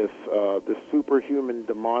 this superhuman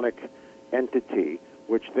demonic entity,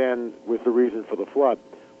 which then was the reason for the flood.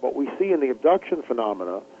 What we see in the abduction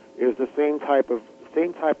phenomena is the same type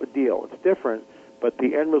of deal. It's different, but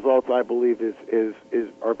the end results, I believe,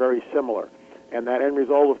 are very similar. And that end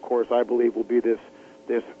result, of course, I believe, will be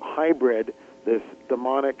this hybrid, this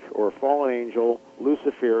demonic or fallen angel,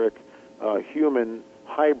 Luciferic, human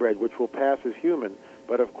hybrid, which will pass as human,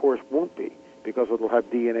 but of course won't be, because it will have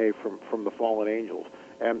DNA from the fallen angels.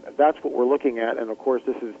 And that's what we're looking at, and of course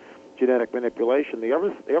this is genetic manipulation. The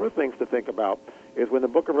other things to think about is when the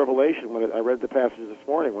Book of Revelation, I read the passage this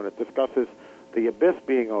morning, when it discusses the abyss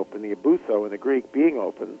being open, the abutho in the Greek being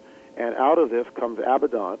open, and out of this comes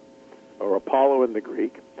Abaddon, or Apollo in the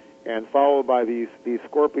Greek, and followed by these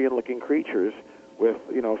scorpion-looking creatures with,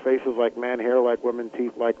 faces like man, hair like women,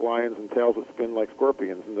 teeth like lions, and tails that spin like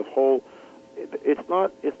scorpions. And this whole, it's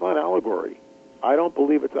not allegory. I don't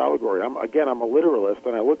believe it's allegory. I'm a literalist,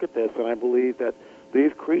 and I look at this, and I believe that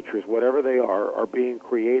these creatures, whatever they are being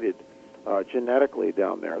created genetically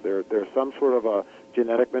down there. There's some sort of a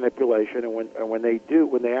genetic manipulation, and when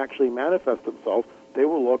they actually manifest themselves, they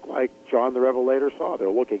will look like John the Revelator saw.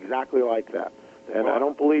 They'll look exactly like that. And I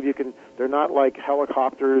don't believe they're not like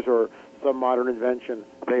helicopters or some modern invention.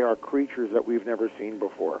 They are creatures that we've never seen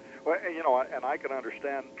before. Well, and I can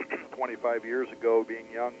understand 25 years ago being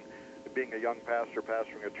a young pastor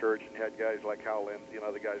pastoring a church, and had guys like Hal Lindsey,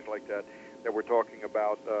 the guys like that were talking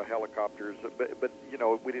about helicopters. But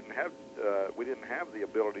we didn't have the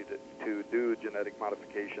ability to do genetic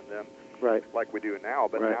modification then, right, like we do now.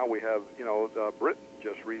 But right. now we have, Britain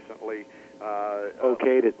just recently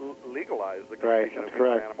okayed it, legalized the creation of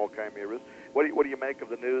animal chimeras. What do you make of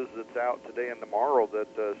the news that's out today and tomorrow that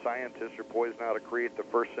scientists are poised now to create the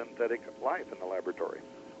first synthetic life in the laboratory?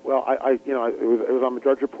 Well, it was on the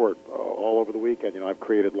Drudge Report all over the weekend. I've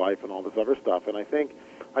created life and all this other stuff, and I think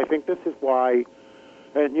this is why.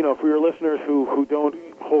 And for your listeners who don't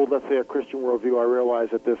hold, let's say, a Christian worldview, I realize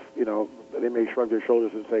that this, they may shrug their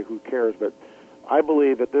shoulders and say, "Who cares?" But I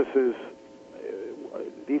believe that this is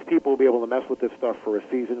these people will be able to mess with this stuff for a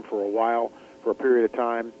season, for a while, for a period of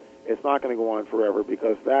time. It's not going to go on forever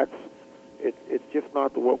because it's just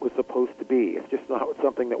not what was supposed to be. It's just not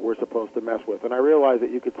something that we're supposed to mess with. And I realize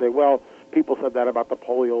that you could say, well, people said that about the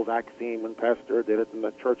polio vaccine when Pasteur did it and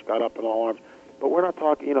the church got up in all arms. But we're not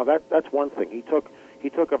talking, that's one thing. He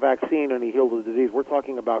took a vaccine and he healed the disease. We're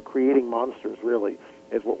talking about creating monsters, really,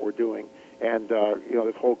 is what we're doing. And,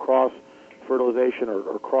 this whole cross-fertilization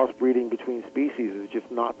or cross-breeding between species is just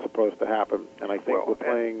not supposed to happen. And I think we're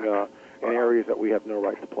playing in areas that we have no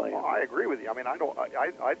right to play in. Well, I agree with you. I mean,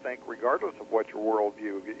 I think regardless of what your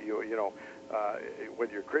worldview,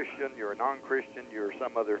 whether you're Christian, you're a non-Christian, you're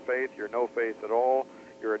some other faith, you're no faith at all,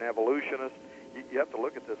 you're an evolutionist, you have to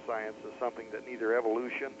look at this science as something that neither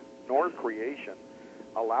evolution nor creation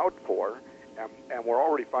allowed for, and we're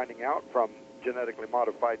already finding out from genetically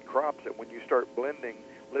modified crops that when you start blending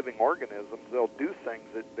living organisms, they'll do things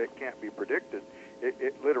that can't be predicted.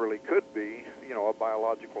 It literally could be, a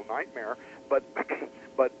biological nightmare. But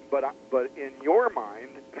in your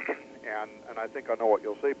mind, and I think I know what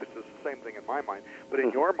you'll say, but it's the same thing in my mind. But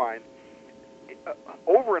in your mind,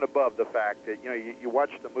 over and above the fact that you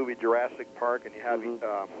watch the movie Jurassic Park and you have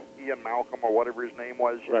Ian Malcolm or whatever his name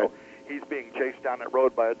was, he's being chased down that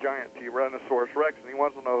road by a giant Tyrannosaurus Rex, and he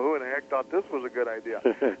wants to know who in the heck thought this was a good idea.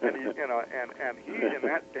 And he, and he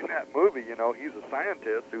in that movie, he's a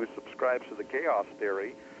scientist who subscribes to the chaos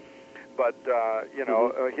theory. But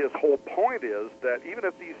his whole point is that even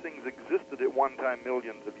if these things existed at one time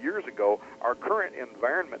millions of years ago, our current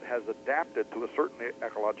environment has adapted to a certain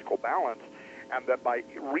ecological balance, and that by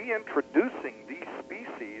reintroducing these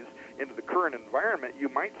species into the current environment, you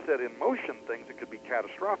might set in motion things that could be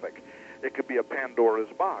catastrophic. It could be a Pandora's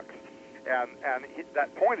box. And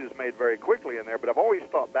that point is made very quickly in there, but I've always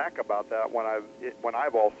thought back about that when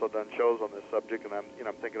I've also done shows on this subject, and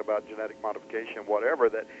I'm thinking about genetic modification, whatever,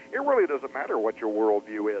 that it really doesn't matter what your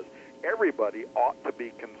worldview is. Everybody ought to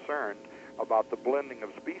be concerned about the blending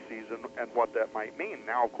of species and what that might mean.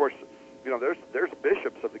 Now, of course, there's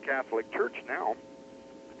bishops of the Catholic Church now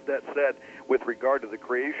that said, with regard to the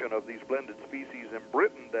creation of these blended species in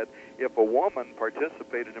Britain, that if a woman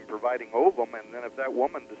participated in providing ovum, and then if that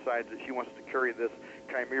woman decides that she wants to carry this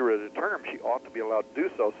chimera to term, she ought to be allowed to do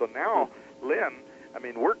so. So now, Lynn, I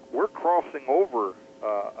mean, we're crossing over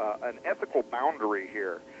an ethical boundary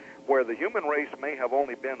here, where the human race may have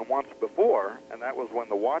only been once before, and that was when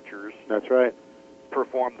the Watchers. That's right.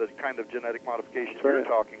 Performed the kind of genetic modification you're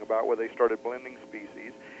talking about, where they started blending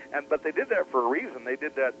species. But they did that for a reason. They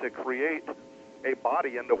did that to create a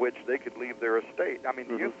body into which they could leave their estate. I mean,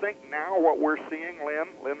 do you think now what we're seeing,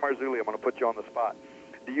 Lynn Marzulli, I'm going to put you on the spot.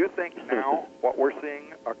 Do you think now what we're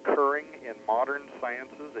seeing occurring in modern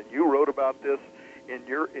sciences, and you wrote about this in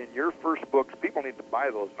your first books? People need to buy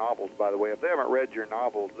those novels, by the way. If they haven't read your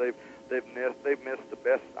novels, they've missed the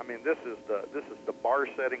best. I mean, this is the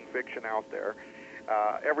bar-setting fiction out there.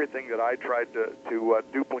 Everything that I tried to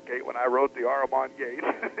duplicate when I wrote the Aramon Gate.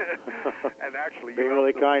 And actually, being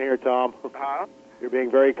really kind here, Tom. Huh? You're being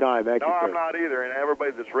very kind. Thank you, sir. No, I'm not either, and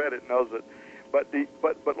everybody that's read it knows it. But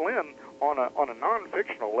Lynn, on a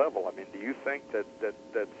non-fictional level, I mean, do you think that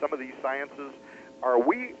some of these sciences are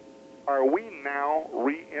we now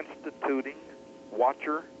reinstituting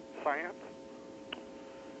Watcher science?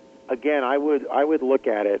 Again, I would look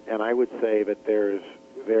at it, and I would say that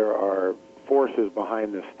there are forces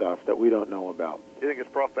behind this stuff that we don't know about. You think it's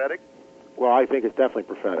prophetic? Well, I think it's definitely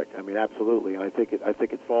prophetic. I mean, absolutely, and I think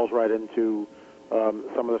it falls right into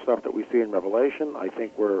some of the stuff that we see in Revelation. I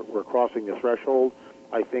think we're crossing the threshold.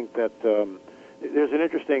 I think that there's an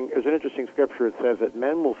interesting scripture. It says that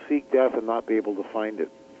men will seek death and not be able to find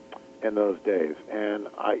it in those days. And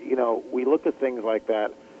we look at things like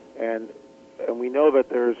that, and we know that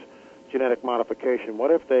there's genetic modification.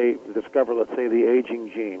 What if they discover, let's say, the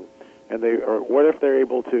aging gene? And what if they're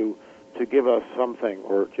able to to give us something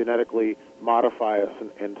or genetically modify us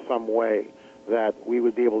in some way that we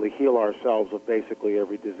would be able to heal ourselves of basically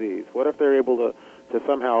every disease? What if they're able to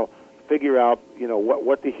somehow figure out,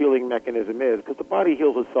 what the healing mechanism is? Because the body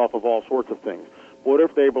heals itself of all sorts of things. What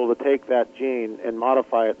if they're able to take that gene and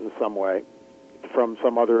modify it in some way from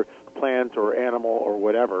some other plant or animal or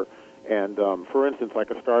whatever? And for instance,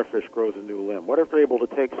 like a starfish grows a new limb. What if they're able to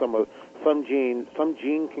take some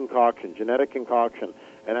gene concoction, genetic concoction,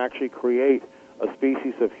 and actually create a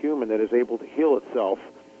species of human that is able to heal itself?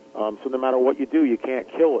 So no matter what you do, you can't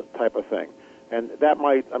kill it, type of thing. And that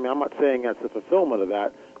might, I'm not saying that's the fulfillment of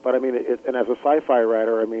that, but and as a sci-fi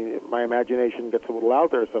writer, my imagination gets a little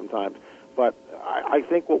out there sometimes. But I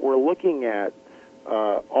think what we're looking at,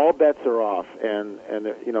 all bets are off, and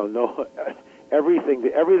no, everything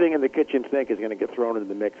in the kitchen sink is going to get thrown into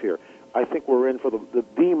the mix here. I think we're in for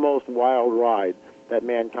the most wild ride that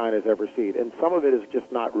mankind has ever seen, and some of it is just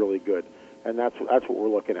not really good, and that's what we're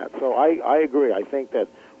looking at. So I agree. I think that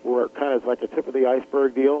we're kind of like a tip of the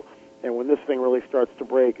iceberg deal. And when this thing really starts to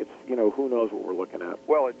break, it's, who knows what we're looking at.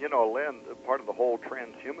 Well, and, Len, part of the whole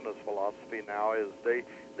transhumanist philosophy now is they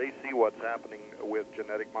see what's happening with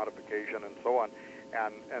genetic modification and so on.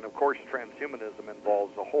 And of course, transhumanism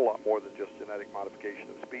involves a whole lot more than just genetic modification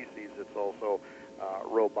of species. It's also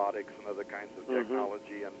robotics and other kinds of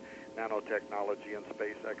technology and nanotechnology and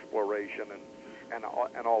space exploration and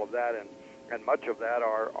all of that. And much of that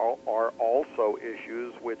are also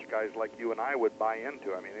issues which guys like you and I would buy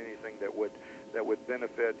into. Anything that would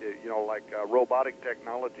benefit, like robotic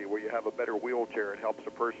technology, where you have a better wheelchair, it helps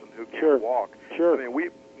a person who can't walk. Sure.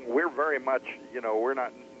 We're very much, we're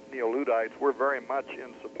not neo-Luddites. We're very much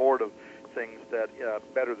in support of things that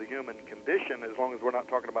better the human condition, as long as we're not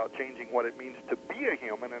talking about changing what it means to be a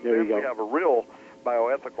human. And then we have a real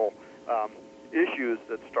bioethical issues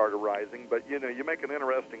that start arising. But you make an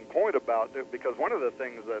interesting point about it, because one of the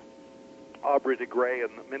things that Aubrey de Grey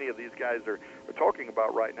and many of these guys are talking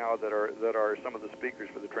about right now that are some of the speakers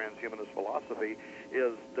for the transhumanist philosophy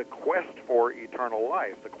is the quest for eternal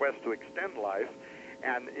life, the quest to extend life.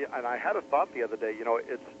 And I had a thought the other day,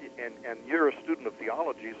 and you're a student of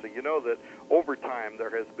theology, so you know that over time there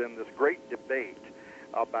has been this great debate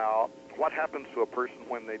about what happens to a person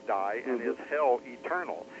when they die, and is hell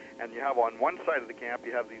eternal? And you have on one side of the camp,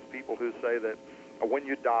 you have these people who say that when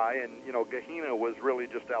you die, and Gehenna was really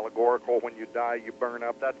just allegorical. When you die, you burn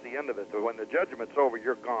up. That's the end of it. So when the judgment's over,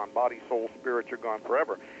 you're gone. Body, soul, spirit, you're gone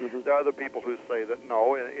forever. There are other people who say that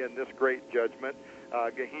no, in this great judgment,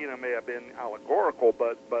 Gehenna may have been allegorical,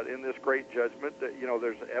 but in this great judgment,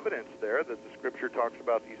 there's evidence there that the Scripture talks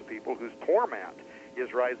about these people whose torment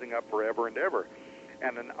is rising up forever and ever.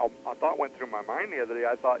 And then a thought went through my mind the other day.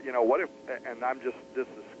 I thought, what if? And this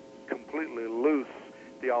is completely loose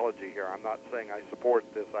theology here. I'm not saying I support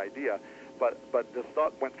this idea, but this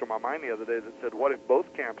thought went through my mind the other day that said, what if both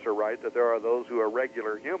camps are right, that there are those who are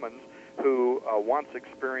regular humans who, once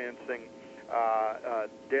experiencing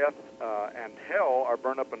death and hell, are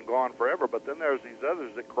burned up and gone forever, but then there's these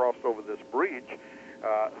others that crossed over this breach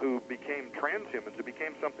who became transhumans, who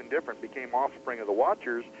became something different, became offspring of the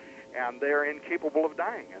Watchers, and they're incapable of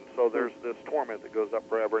dying. And so there's this torment that goes up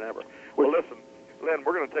forever and ever. Well, listen, Len,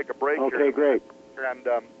 we're going to take a break here. Okay, great. And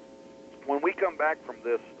when we come back from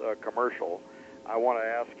this commercial, I want to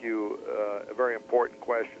ask you a very important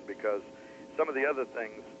question, because some of the other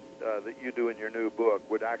things that you do in your new book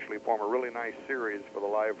would actually form a really nice series for the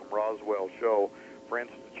Live from Roswell show. For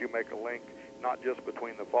instance, you make a link not just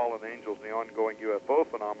between the fallen angels and the ongoing UFO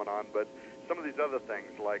phenomenon, but some of these other things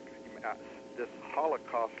like this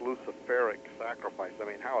Holocaust Luciferic sacrifice.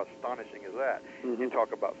 How astonishing is that? You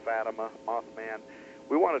talk about Fatima, Mothman.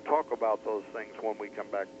 We want to talk about those things when we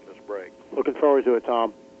come back from this break. Looking forward to it,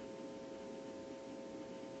 Tom.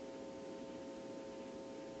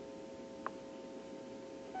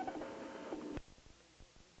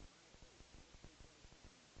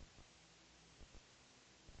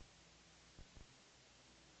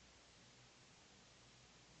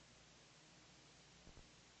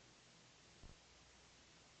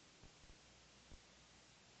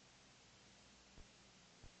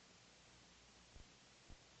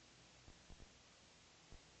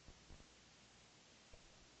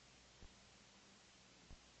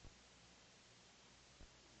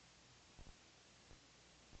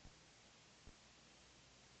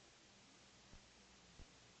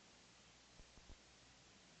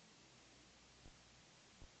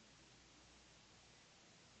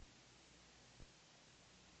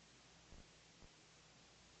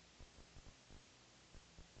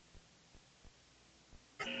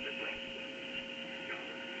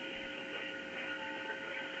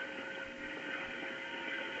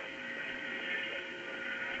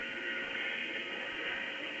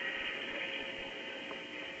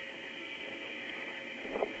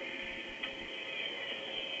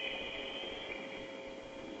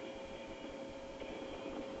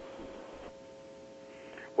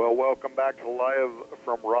 Well, welcome back to Live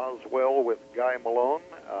from Roswell with Guy Malone.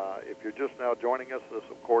 If you're just now joining us, this,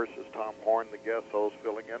 of course, is Tom Horn, the guest host,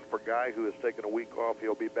 filling in for Guy, who has taken a week off.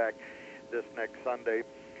 He'll be back this next Sunday.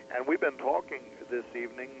 And we've been talking this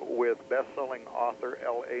evening with best-selling author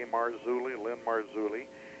L.A. Marzulli, Lynn Marzulli.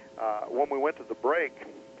 When we went to the break,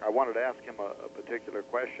 I wanted to ask him a particular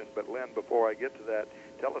question, but Lynn, before I get to that,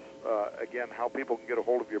 tell us again how people can get a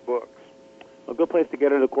hold of your books. A good place to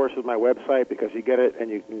get it, of course, is my website, because you get it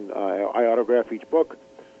and you can. I autograph each book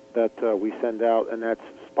that we send out, and that's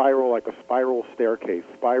Spiral, like a spiral staircase,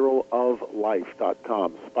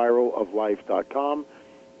 spiraloflife.com, spiraloflife.com.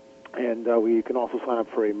 And you can also sign up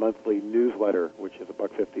for a monthly newsletter, which is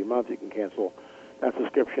 $1.50 a month. You can cancel that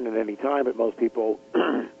subscription at any time, but most people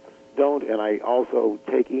don't. And I also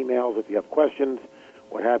take emails if you have questions,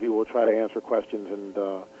 what have you. We'll try to answer questions, and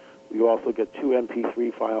you also get 2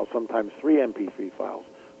 MP3 files, sometimes 3 MP3 files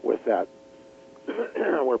with that,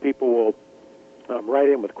 where people will write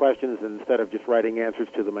in with questions, and instead of just writing answers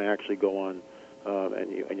to them, I actually go on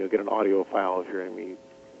and you'll get an audio file of hearing me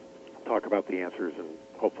talk about the answers and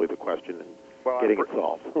hopefully the question and getting it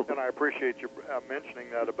solved. And I appreciate you mentioning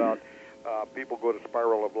that about people go to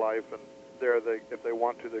Spiral of Life, and if they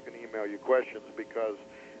want to, they can email you questions, because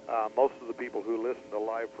most of the people who listen to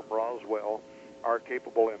Live from Roswell are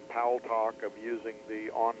capable in Pal Talk of using the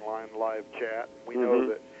online live chat. We know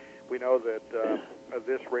that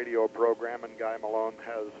this radio program and Guy Malone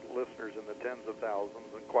has listeners in the tens of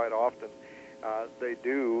thousands, and quite often they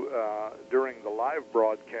do during the live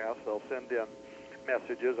broadcast. They'll send in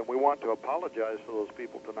messages, and we want to apologize to those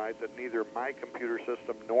people tonight that neither my computer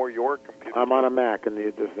system nor your computer. I'm on a Mac, and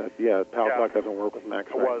Pal Talk doesn't work with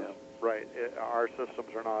Macs right now. Right. Our systems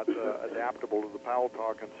are not adaptable to the Pal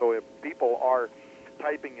Talk, and so if people are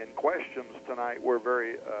typing in questions tonight, we're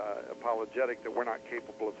very apologetic that we're not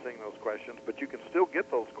capable of seeing those questions, but you can still get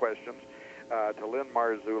those questions to Lynn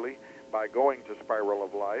Marzulli by going to Spiral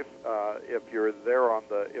of Life. If you're there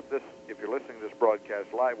if you're listening to this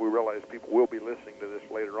broadcast live, we realize people will be listening to this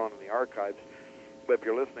later on in the archives. But if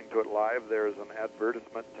you're listening to it live, there's an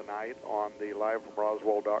advertisement tonight on the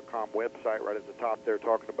livefromroswell.com website right at the top there,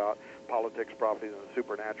 talking about politics, prophecy, and the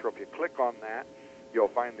supernatural. If you click on that,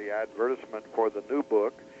 you'll find the advertisement for the new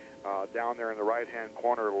book. Down there in the right-hand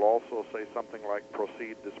corner, it'll also say something like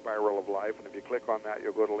Proceed to Spiral of Life. And if you click on that,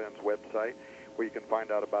 you'll go to Lynn's website, where you can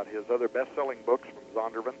find out about his other best-selling books from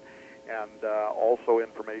Zondervan, and also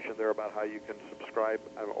information there about how you can subscribe,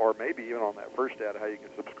 or maybe even on that first ad, how you can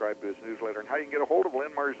subscribe to his newsletter, and how you can get a hold of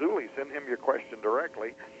Lynn Marzulli. Send him your question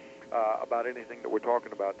directly about anything that we're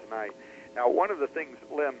talking about tonight. Now, one of the things,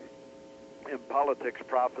 Lynn, in Politics,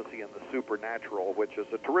 Prophecy, and the Supernatural, which is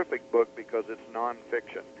a terrific book because it's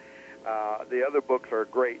nonfiction. The other books are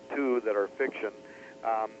great, too, that are fiction.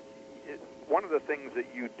 One of the things that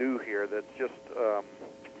you do here that's just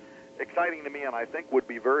exciting to me, and I think would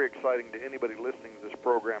be very exciting to anybody listening to this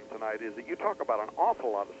program tonight, is that you talk about an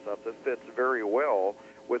awful lot of stuff that fits very well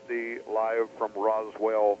with the Live from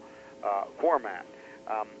Roswell format.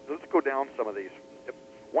 Let's go down some of these.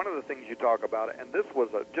 One of the things you talk about, and this was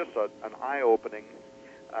just an eye-opening,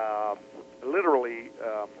 literally,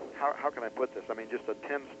 how can I put this? I mean, just a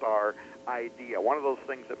 10-star idea. One of those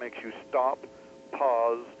things that makes you stop,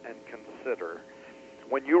 pause, and consider.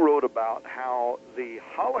 When you wrote about how the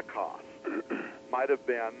Holocaust might have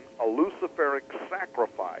been a Luciferic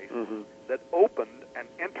sacrifice that opened an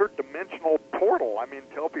interdimensional portal. I mean,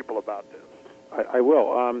 tell people about this. I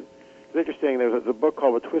will. It's interesting. There's a book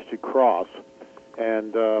called The Twisted Cross,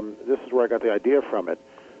 and this is where I got the idea from it.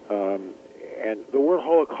 And the word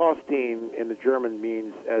Holocaustine in the German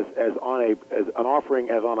means as an offering,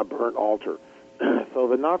 as on a burnt altar. So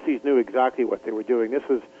the Nazis knew exactly what they were doing. This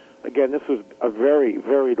was a very,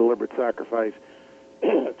 very deliberate sacrifice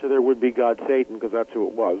to their would-be god Satan, because that's who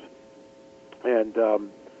it was. And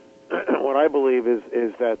what I believe is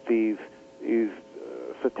that these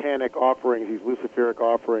satanic offerings, these Luciferic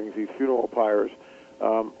offerings, these funeral pyres,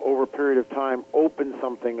 over a period of time opened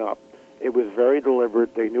something up. It was very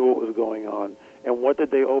deliberate. They knew what was going on. And what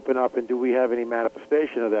did they open up, and do we have any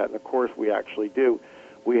manifestation of that? And, of course, we actually do.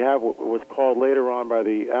 We have what was called later on by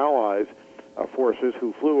the Allies forces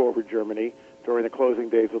who flew over Germany during the closing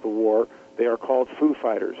days of the war. They are called Foo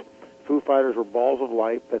Fighters. Foo Fighters were balls of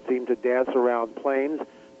light that seemed to dance around planes.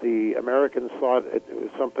 The Americans thought it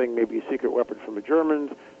was something, maybe a secret weapon from the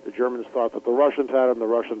Germans. The Germans thought that the Russians had them. The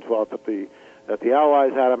Russians thought that the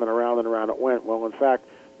Allies had them, and around it went. Well, in fact,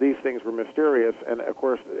 these things were mysterious, and, of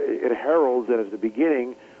course, it heralds and is the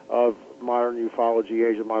beginning of modern ufology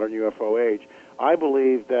age, the modern UFO age. I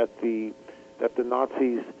believe that the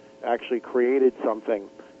Nazis actually created something.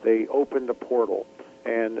 They opened a portal,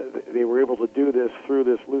 And they were able to do this through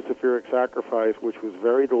this Luciferic sacrifice, which was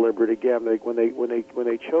very deliberate. Again, when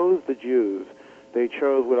they chose the Jews, they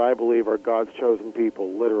chose what I believe are God's chosen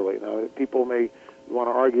people, literally. Now, people may want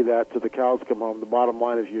to argue that to the cows come home. The bottom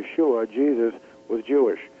line is Yeshua, Jesus, was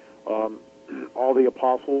Jewish. All the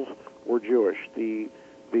apostles were Jewish. The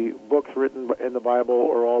books written in the Bible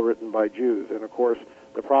are all written by Jews. And, of course,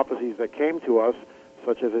 the prophecies that came to us,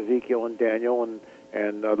 such as Ezekiel and Daniel and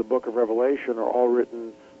the book of Revelation, are all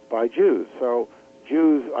written by Jews. So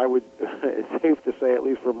Jews, it's safe to say, at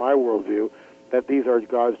least from my worldview, that these are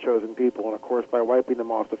God's chosen people. And, of course, by wiping them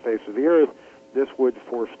off the face of the earth, this would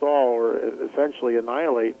forestall or essentially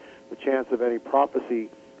annihilate the chance of any prophecy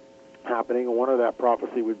happening. And one of that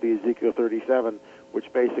prophecy would be Ezekiel 37, which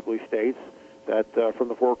basically states that from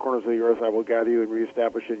the four corners of the earth I will gather you and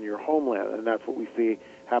reestablish in your homeland. And that's what we see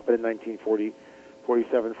happen in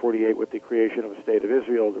 1947, 48 with the creation of the State of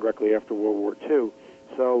Israel directly after World War II.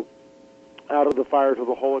 So out of the fires of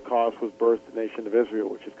the Holocaust was birthed the nation of Israel,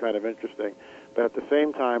 which is kind of interesting. But at the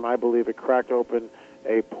same time, I believe it cracked open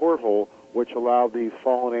a porthole which allowed these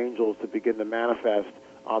fallen angels to begin to manifest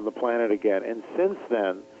on the planet again. And since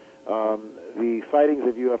then, the sightings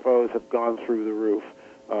of UFOs have gone through the roof.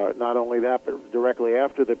 Not only that, but directly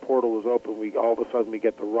after the portal was open, all of a sudden we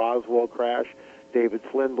get the Roswell crash. David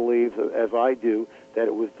Flynn believes, as I do, that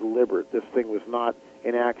it was deliberate. This thing was not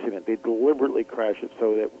an accident. They deliberately crashed it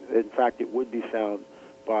so that, in fact, it would be found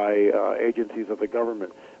by agencies of the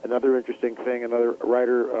government. Another interesting thing, another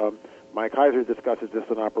writer, Mike Heiser, discusses this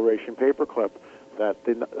in Operation Paperclip, that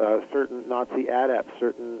certain Nazi adepts,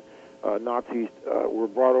 certain Nazis were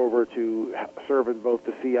brought over to serve in both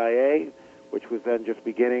the CIA, which was then just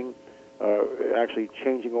beginning, actually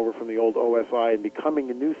changing over from the old OSI and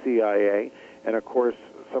becoming a new CIA, and, of course,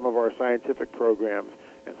 some of our scientific programs.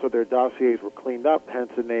 And so their dossiers were cleaned up,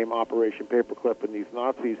 hence the name Operation Paperclip. And these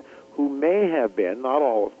Nazis, who may have been, not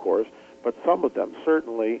all, of course, but some of them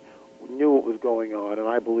certainly knew what was going on, and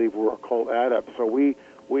I believe were occult adepts. So we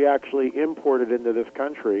actually imported into this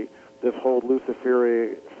country this whole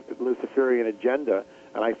Luciferian agenda,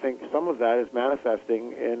 and I think some of that is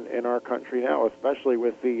manifesting in our country now, especially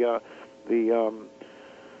with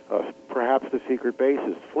perhaps the secret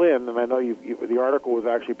bases. Flynn, and I know the article was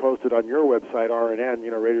actually posted on your website, RNN,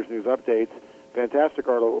 Raiders News Updates. Fantastic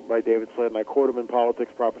article by David Flynn. I quote him in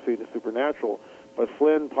Politics, Prophecy, and the Supernatural. But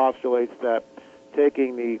Flynn postulates that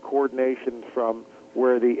taking the coordination from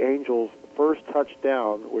where the angels first touched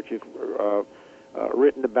down, which is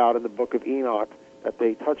written about in the book of Enoch, that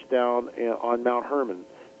they touched down on Mount Hermon.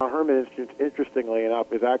 Mount Hermon, interestingly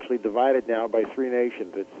enough, is actually divided now by three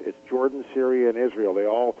nations. It's Jordan, Syria, and Israel. They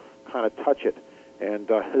all kind of touch it, and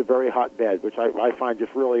it's a very hot bed, which I find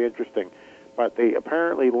just really interesting. But they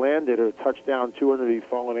apparently landed or touched down 200 of these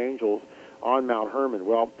fallen angels on Mount Hermon.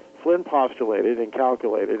 Well, Flynn postulated and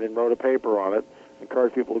calculated and wrote a paper on it.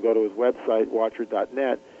 Encourage people to go to his website,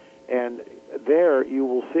 watcher.net, and there you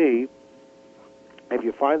will see, if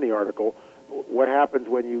you find the article, what happens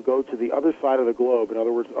when you go to the other side of the globe. In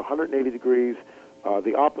other words, 180 degrees,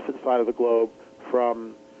 the opposite side of the globe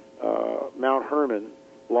from Mount Hermon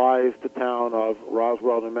lies the town of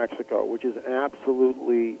Roswell, New Mexico, which is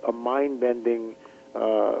absolutely a mind-bending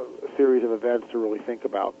series of events to really think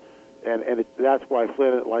about. And that's why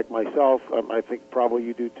Flynn, like myself, I think probably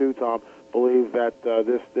you do too, Tom, believe that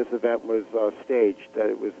this event was staged, that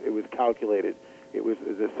it was calculated. It was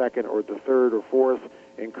the second or the third or fourth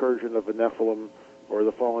incursion of the Nephilim or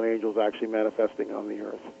the fallen angels actually manifesting on the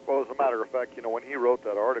earth. Well, as a matter of fact, when he wrote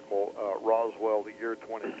that article, Roswell, the year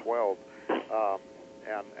 2012,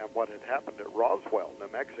 and what had happened at Roswell, New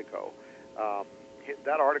Mexico,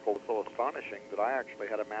 that article was so astonishing that I actually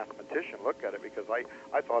had a mathematician look at it, because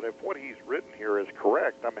I thought, if what he's written here is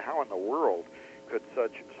correct, how in the world could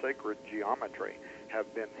such sacred geometry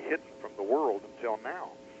have been hidden from the world until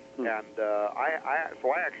now? And so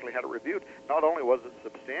I actually had it reviewed. Not only was it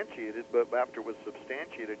substantiated, but after it was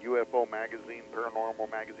substantiated, UFO Magazine,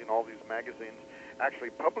 Paranormal Magazine, all these magazines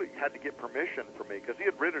actually had to get permission from me, because he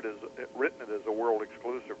had written it as a world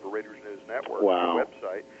exclusive for Raiders News Network, wow.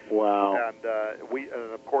 website. Wow. And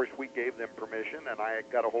of course, we gave them permission, and I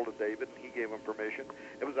got a hold of David, and he gave them permission.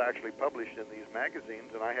 It was actually published in these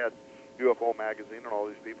magazines, and I had UFO Magazine and all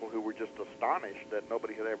these people who were just astonished that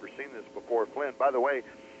nobody had ever seen this before. Flynn, by the way,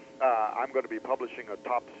 I'm going to be publishing a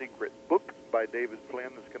top-secret book by David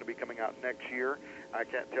Flynn that's going to be coming out next year. I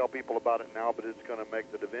can't tell people about it now, but it's going to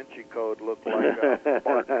make the Da Vinci Code look like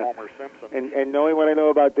Bart and Homer Simpson. And knowing what I know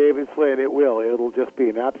about David Flynn, it'll just be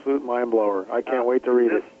an absolute mind-blower. I can't wait to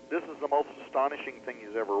read it. this is the most astonishing thing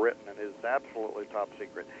he's ever written, and is absolutely top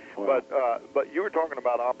secret. Wow. But you were talking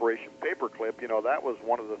about Operation Paperclip. You know, that was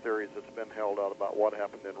one of the theories that's been held out about what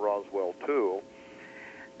happened in Roswell too.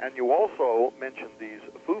 And you also mentioned these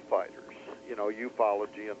Foo Fighters, you know,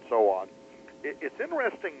 ufology and so on. It's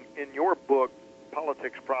interesting in your book,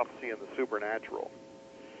 Politics, Prophecy, and the Supernatural,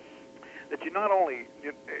 that you not only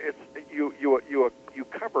you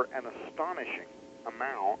cover an astonishing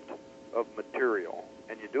amount of material,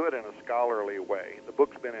 and you do it in a scholarly way. The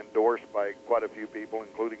book's been endorsed by quite a few people,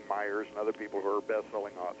 including Myers and other people who are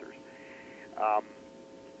best-selling authors.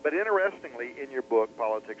 But interestingly, in your book,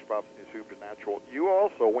 Politics, Prophecy, and Supernatural, you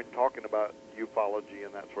also, when talking about ufology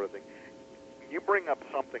and that sort of thing, you bring up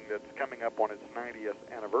something that's coming up on its 90th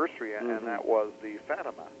anniversary, and that was the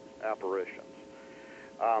Fatima apparitions.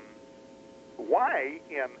 Why,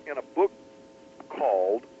 in a book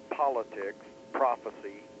called Politics,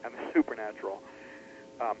 Prophecy, and the Supernatural,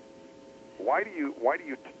 why do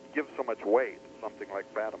you give so much weight to something like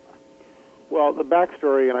Fatima? Well, the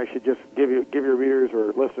backstory, and I should just give your readers,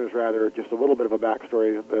 or listeners rather, just a little bit of a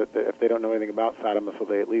backstory that if they don't know anything about Fatima, so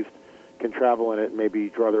they at least can travel in it and maybe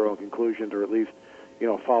draw their own conclusions, or at least, you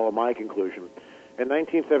know, follow my conclusion. In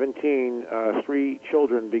 1917, 3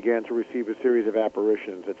 children began to receive a series of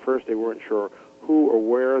apparitions. At first, they weren't sure who or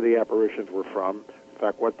where the apparitions were from, in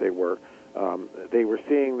fact, what they were. They were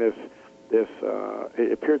seeing this,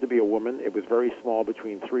 it appeared to be a woman. It was very small,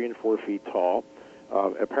 between 3 and 4 feet tall.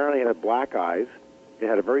 Apparently it had black eyes. It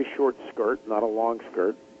had a very short skirt, not a long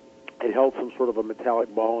skirt. It held some sort of a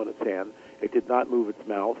metallic ball in its hand. It did not move its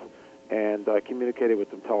mouth, and communicated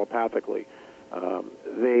with them telepathically.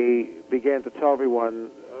 They began to tell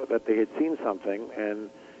everyone that they had seen something, and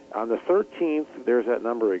on the 13th, there's that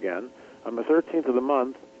number again, on the 13th of the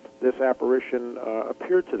month, this apparition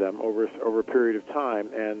appeared to them over a period of time,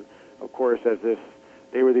 and of course,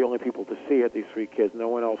 they were the only people to see it, these 3 kids. No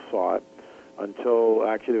one else saw it until,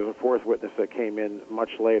 actually, there was a 4th witness that came in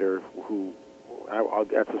much later, who,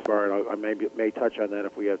 that's as far, and I may touch on that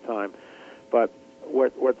if we have time. But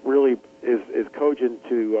what really is cogent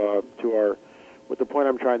to what the point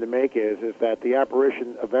I'm trying to make is that the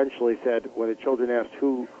apparition eventually said, when the children asked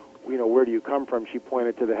who, you know, where do you come from, she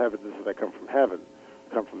pointed to the heavens and said, I come from heaven,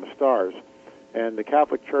 come from the stars. And the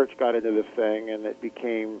Catholic Church got into this thing, and it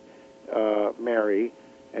became Mary.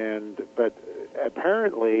 But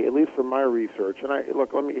apparently, at least from my research, and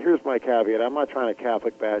here's my caveat. I'm not trying to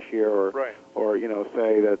Catholic bash here, or you know,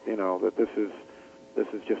 say that, you know, that this is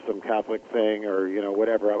just some Catholic thing, or, you know,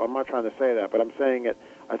 whatever. I'm not trying to say that, but I'm saying it.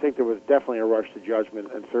 I think there was definitely a rush to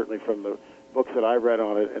judgment, and certainly from the books that I read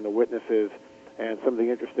on it and the witnesses and some of the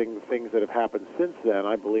interesting things that have happened since then,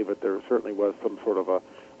 I believe that there certainly was some sort of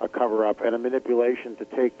a cover-up and a manipulation to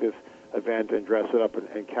take this event and dress it up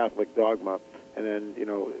in Catholic dogma, and then, you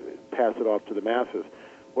know, pass it off to the masses.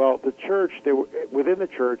 Well, the church, within the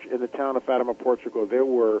church in the town of Fatima, Portugal, there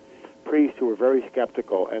were priests who were very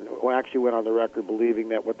skeptical and who actually went on the record believing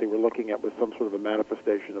that what they were looking at was some sort of a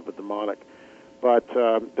manifestation of the demonic. But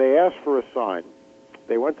they asked for a sign.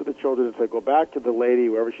 They went to the children and said, go back to the lady,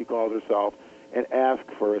 whoever she calls herself, and ask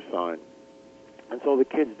for a sign. And so the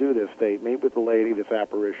kids do this. They meet with the lady, this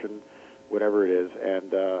apparition, whatever it is,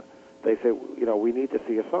 and they say, you know, we need to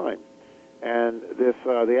see a sign. And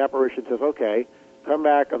the apparition says, okay, come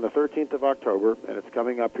back on the 13th of October, and it's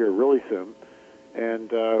coming up here really soon,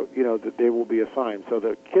 and, you know, that there will be a sign. So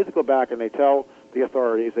the kids go back and they tell the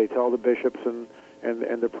authorities, they tell the bishops and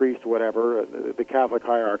the priest, whatever, the Catholic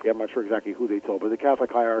hierarchy. I'm not sure exactly who they told, but the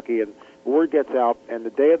Catholic hierarchy, and word gets out, and the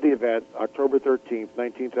day of the event, October 13th,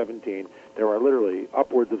 1917, there are literally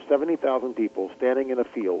upwards of 70,000 people standing in a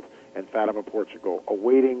field in Fatima, Portugal,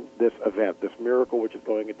 awaiting this event, this miracle which is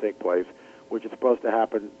going to take place, which is supposed to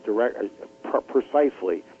happen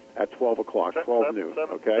precisely at 12 o'clock, 12 noon,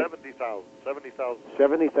 okay?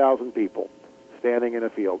 70,000 people standing in a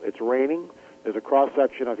field. It's raining. There's a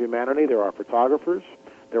cross-section of humanity. There are photographers.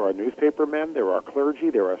 There are newspapermen. There are clergy.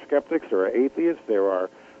 There are skeptics. There are atheists. There are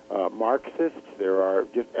Marxists. There are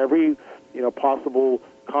just every, you know, possible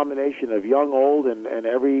combination of young, old, and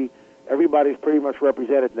everybody's pretty much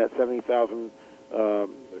represented in that 70,000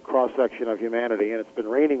 cross-section of humanity. And it's been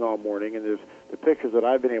raining all morning, and the pictures that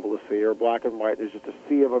I've been able to see are black and white. There's just a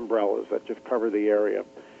sea of umbrellas that just cover the area.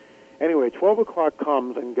 Anyway, 12 o'clock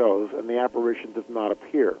comes and goes, and the apparition does not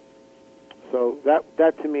appear. So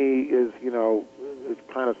that to me is, you know, is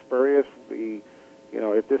kind of spurious. You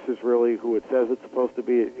know, if this is really who it says it's supposed to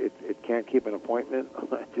be, it can't keep an appointment.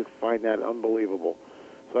 I just find that unbelievable.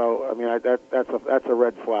 So, I mean, that's a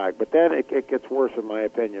red flag. But then it gets worse, in my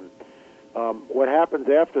opinion. What happens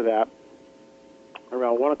after that,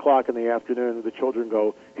 around 1 o'clock in the afternoon, the children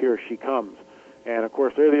go, "Here she comes." And, of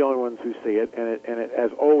course, they're the only ones who see it. And it,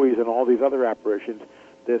 as always in all these other apparitions,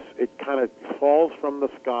 it kind of falls from the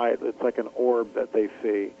sky. It's like an orb that they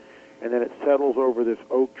see. And then it settles over this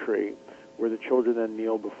oak tree where the children then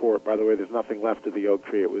kneel before it. By the way, there's nothing left of the oak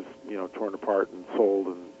tree. It was, torn apart and sold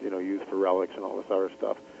and, used for relics and all this other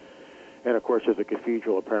stuff. And, of course, there's a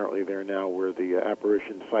cathedral apparently there now where the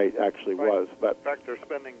apparition site actually was. But in fact, they're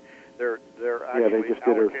actually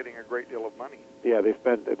allocating a great deal of money. Yeah,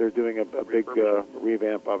 they're doing a big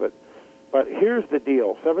revamp of it. But here's the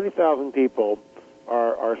deal. 70,000 people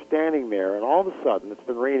are standing there, and all of a sudden, it's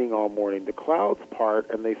been raining all morning, the clouds part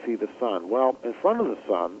and they see the sun. Well, in front of the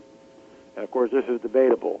sun, and of course this is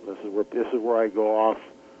debatable. This is where I go off,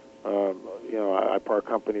 I part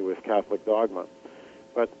company with Catholic dogma.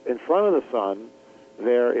 But in front of the sun,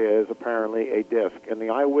 there is apparently a disc, and the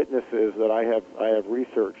eyewitnesses that I have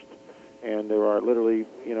researched, and there are literally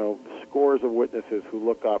scores of witnesses who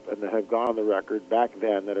look up and that have gone on the record back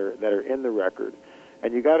then that are in the record.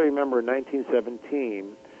 And you got to remember, in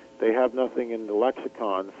 1917, they have nothing in the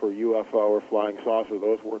lexicon for UFO or flying saucer.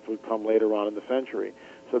 Those words would come later on in the century.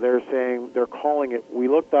 So they're calling it. We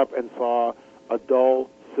looked up and saw a dull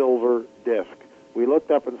silver disc. We looked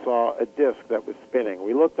up and saw a disc that was spinning.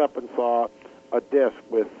 We looked up and saw a disc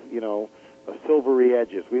with, silvery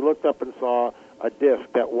edges. We looked up and saw a disc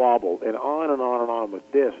that wobbled, and on and on and on with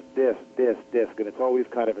disc, and it's always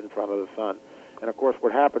kind of in front of the sun. And, of course,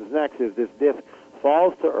 what happens next is this disc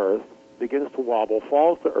falls to Earth, begins to wobble,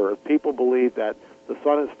 falls to Earth. People believe that the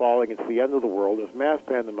sun is falling. It's the end of the world. There's mass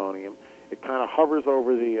pandemonium. It kind of hovers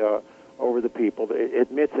over the people. It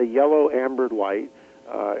emits a yellow ambered light.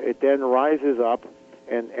 It then rises up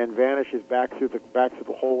and vanishes back through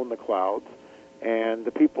the hole in the clouds, and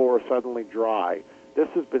the people are suddenly dry. This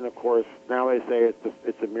has been, of course, now they say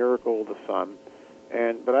it's a miracle of the sun,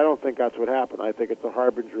 but I don't think that's what happened. I think it's a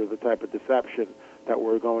harbinger of the type of deception that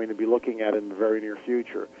we're going to be looking at in the very near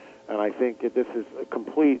future. And I think that this is a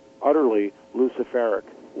complete, utterly Luciferic,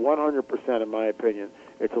 100% in my opinion.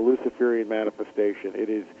 It's a Luciferian manifestation. It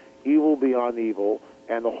is evil beyond evil,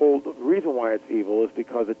 and the reason why it's evil is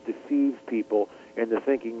because it deceives people into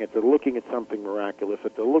thinking that they're looking at something miraculous,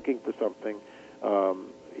 that they're looking for something,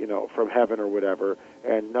 from heaven or whatever,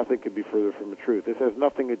 and nothing could be further from the truth. This has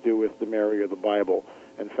nothing to do with the Mary or the Bible.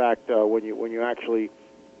 In fact, when you actually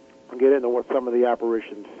get into what some of the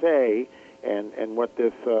apparitions say, and what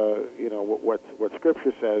this, what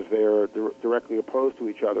Scripture says, they are directly opposed to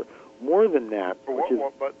each other. More than that,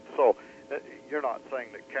 so you're not saying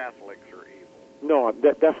that Catholics are evil? No, I'm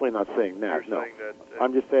definitely not saying that. You're no, saying that,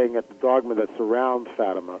 I'm just saying that the dogma that surrounds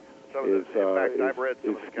Fatima is in fact, I've read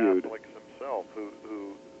some of the skewed. Catholics themselves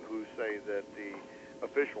who say that the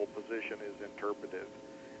official position is interpretive,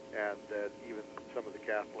 and that even some of the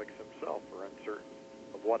Catholics themselves are uncertain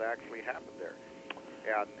of what actually happened there.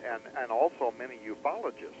 And also many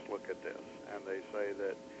ufologists look at this, and they say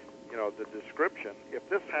that, the description, if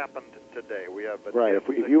this happened today, we have a... Right, if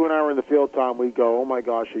you and I were in the field, Tom, we'd go, oh my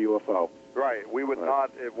gosh, a UFO. Right, we would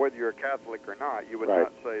not, whether you're a Catholic or not, you would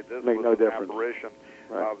not say this was an apparition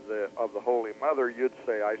of the Holy Mother. You'd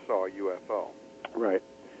say, I saw a UFO. Right.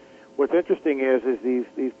 What's interesting is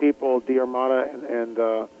these people, Diarmada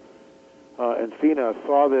and Fina,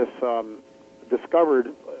 saw this discovered,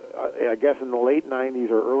 I guess in the late 90s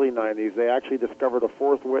or early 90s, they actually discovered a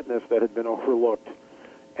fourth witness that had been overlooked.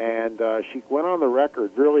 And she went on the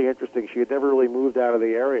record, really interesting. She had never really moved out of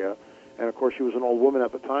the area. And, of course, she was an old woman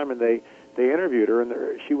at the time, and they interviewed her, and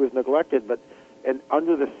she was neglected. And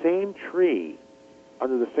under the same tree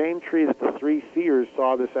that the three seers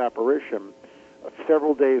saw this apparition,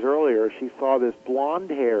 several days earlier, she saw this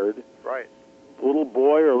blonde-haired little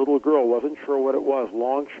boy or little girl, wasn't sure what it was,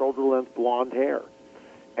 long shoulder-length blonde hair.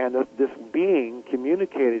 And this being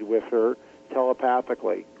communicated with her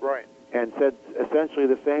telepathically. Right. And said essentially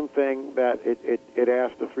the same thing that it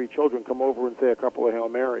asked the three children, come over and say a couple of Hail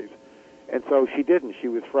Marys. And so she didn't. She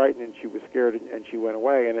was frightened and she was scared and she went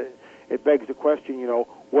away. And it begs the question,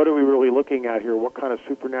 what are we really looking at here? What kind of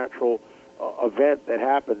supernatural event that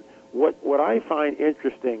happened? What I find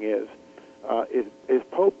interesting is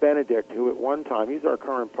Pope Benedict, who at one time, he's our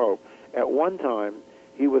current Pope, at one time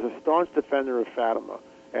he was a staunch defender of Fatima.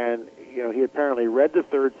 And, he apparently read the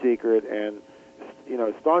Third Secret and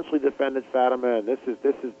staunchly defended Fatima, and this is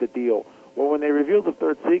the deal. Well, when they revealed the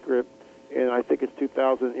Third Secret, and I think it's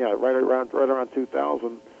 2000, right around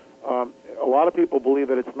 2000, a lot of people believe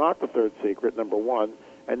that it's not the Third Secret, number one,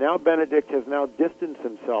 and now Benedict has now distanced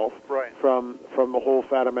himself from the whole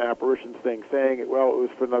Fatima apparitions thing, saying, well, it was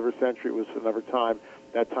for another century, it was for another time,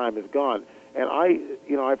 that time is gone. And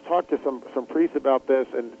I've talked to some priests about this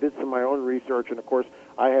and did some of my own research, and of course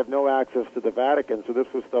I have no access to the Vatican, so this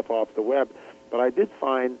was stuff off the web. But I did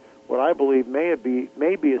find what I believe may be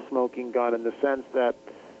a smoking gun, in the sense that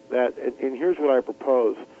and here's what I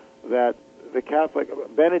propose, that the Catholic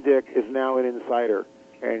Benedict is now an insider,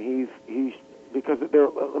 and he's because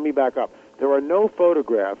let me back up. There are no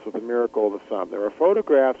photographs of the miracle of the sun. There are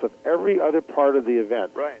photographs of every other part of the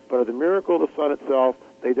event. Right. But of the miracle of the sun itself,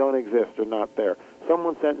 they don't exist. They're not there.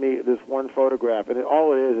 Someone sent me this one photograph, and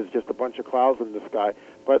all it is just a bunch of clouds in the sky.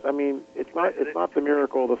 But I mean, it's not the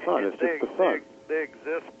miracle of the sun. It's just the sun. They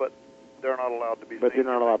exist, but they're not allowed to be seen. But you're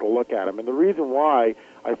not allowed to look at them. And the reason why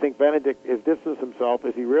I think Benedict has distanced himself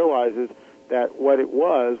is he realizes that what it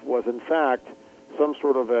was in fact some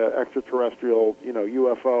sort of a extraterrestrial,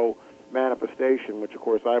 UFO manifestation, which of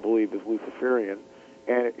course I believe is Luciferian,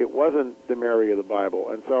 and it wasn't the Mary of the Bible.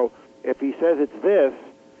 And so if he says it's this,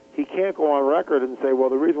 he can't go on record and say, well,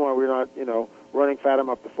 the reason why we're not, running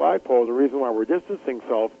Fatima up the flagpole, the reason why we're distancing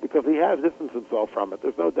himself, because he has distanced himself from it.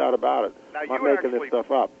 There's no doubt about it. Now, I'm not making this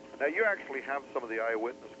stuff up. Now, you actually have some of the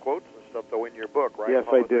eyewitness quotes and stuff, though, in your book, right? Yes,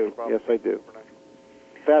 I do. Yes, I do.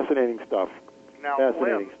 Fascinating stuff. Now,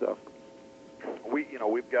 fascinating stuff.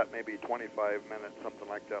 We've got maybe 25 minutes, something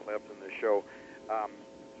like that, left in the show.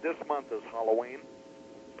 This month is Halloween.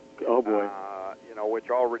 Oh boy. Which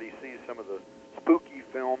already sees some of the spooky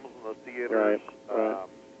films in the theaters. Right.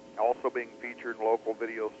 Also being featured in local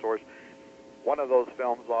video stores. One of those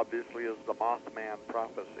films, obviously, is The Mothman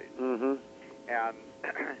Prophecy. Mm-hmm. And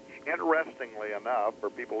interestingly enough, for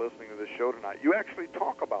people listening to this show tonight, you actually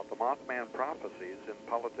talk about the Mothman prophecies in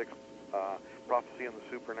Politics, Prophecy, and the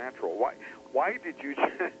Supernatural. Why did you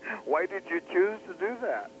choose to do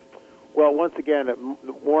that? Well, once again,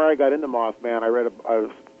 the more I got into Mothman, I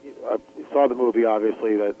saw the movie,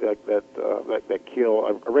 obviously, that Keel.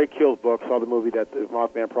 I read Keel's book, saw the movie that the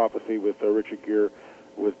Mothman Prophecy with Richard Gere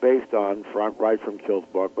was based on, right from Keel's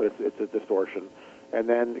book, but it's a distortion. And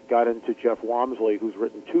then got into Jeff Wamsley, who's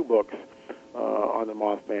written 2 books on the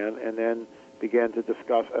Mothman, and then began to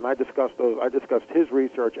discuss. And I discussed his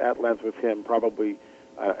research at length with him, probably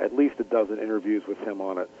at least a dozen interviews with him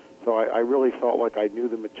on it. So I really felt like I knew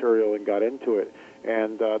the material and got into it.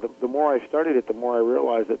 And the more I studied it, the more I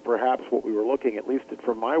realized that perhaps what we were looking, at least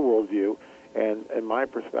from my worldview and my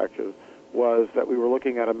perspective, was that we were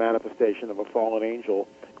looking at a manifestation of a fallen angel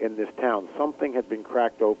in this town. Something had been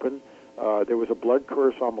cracked open. There was a blood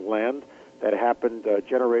curse on the land that happened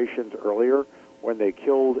generations earlier when they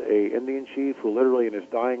killed a Indian chief who literally in his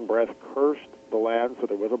dying breath cursed the land. So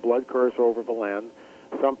there was a blood curse over the land.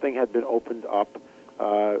 Something had been opened up,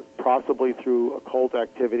 possibly through occult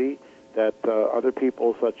activity that other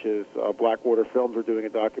people such as Blackwater Films are doing a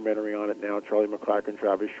documentary on it now, Charlie McCracken,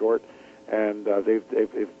 Travis Short, and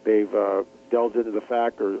they've delved into the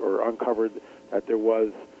fact or uncovered that there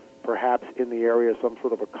was perhaps in the area some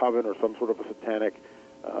sort of a coven or some sort of a satanic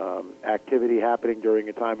activity happening during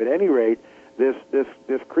a time. At any rate, this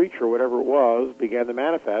creature, whatever it was, began to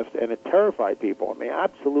manifest, and it terrified people. I mean,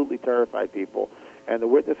 absolutely terrified people. And the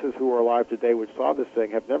witnesses who are alive today which saw this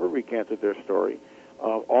thing have never recanted their story.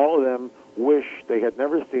 All of them wish they had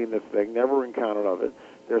never seen this thing, never encountered of it.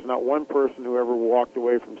 There's not one person who ever walked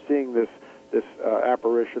away from seeing this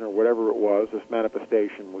apparition or whatever it was, this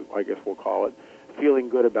manifestation, I guess we'll call it, feeling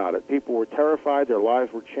good about it. People were terrified. Their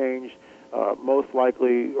lives were changed, most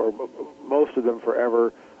likely, or most of them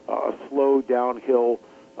forever, a slow downhill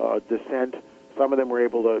descent. Some of them were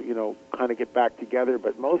able to, kind of get back together,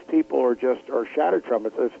 but most people are shattered from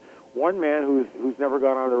it. There's one man who's never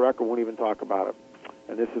gone on the record, won't even talk about it.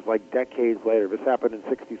 And this is like decades later. This happened in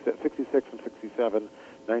 66 and 67,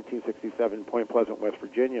 1967, Point Pleasant, West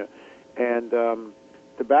Virginia. And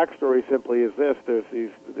the backstory simply is this.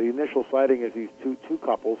 The initial sighting is these two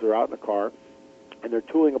couples. They're out in a car, and they're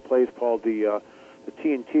touring a place called the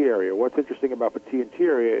TNT area. What's interesting about the TNT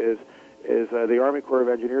area is the Army Corps of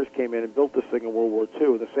Engineers came in and built this thing in World War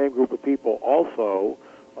II. The same group of people also,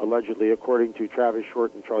 allegedly, according to Travis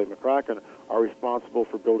Short and Charlie McCracken, are responsible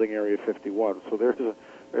for building Area 51. So there's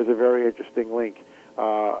a very interesting link.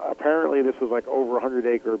 Apparently, this was like over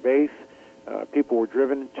 100-acre base. People were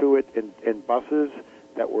driven to it in buses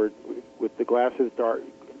that were with the glasses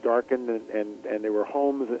darkened, and there were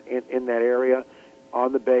homes in that area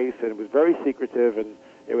on the base, and it was very secretive, and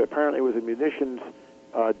apparently it was a munitions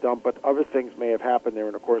dump, but other things may have happened there,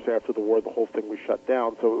 and of course after the war the whole thing was shut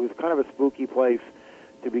down, so it was kind of a spooky place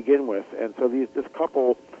to begin with. And so this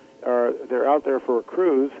couple, they're out there for a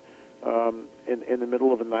cruise in the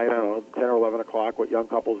middle of the night, I don't know, 10 or 11 o'clock, what young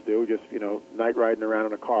couples do, just, night riding around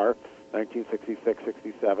in a car, 1966,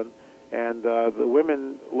 67, And the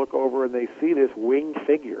women look over and they see this winged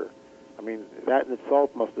figure. I mean, that in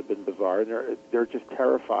itself must have been bizarre, and they're just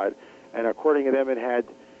terrified. And according to them, it had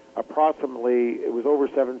approximately, it was over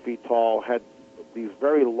 7 feet tall, had these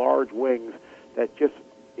very large wings that just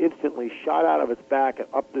instantly shot out of its back, and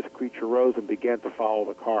up this creature rose and began to follow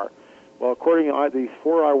the car. Well, according to these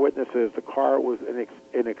 4 eyewitnesses, the car was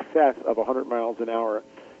in excess of 100 miles an hour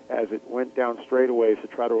as it went down straightaways to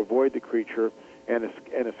try to avoid the creature and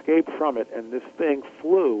escape from it. And this thing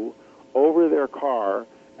flew over their car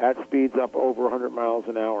at speeds up over 100 miles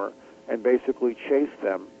an hour and basically chased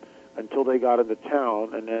them until they got into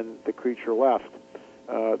town, and then the creature left.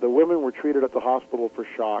 The women were treated at the hospital for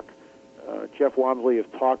shock. Jeff Wamsley has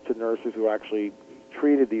talked to nurses who actually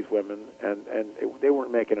treated these women, and they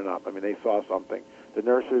weren't making it up. I mean, they saw something. The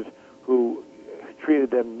nurses who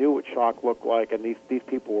treated them knew what shock looked like, and these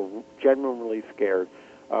people were genuinely scared.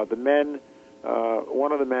 The men,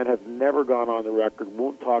 one of the men has never gone on the record,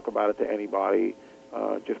 won't talk about it to anybody,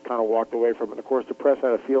 just kind of walked away from it. And of course, the press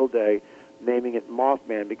had a field day naming it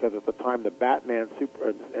Mothman because at the time the Batman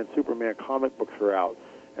and Superman comic books were out.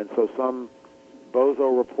 And so some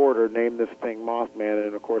bozo reporter named this thing Mothman,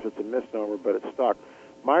 and of course it's a misnomer, but it stuck.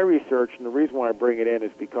 My research, and the reason why I bring it in,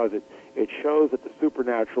 is because it shows that the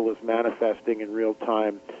supernatural is manifesting in real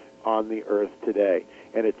time on the earth today.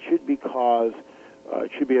 And it should be cause,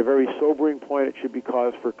 it should be a very sobering point. It should be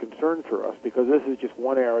cause for concern for us, because this is just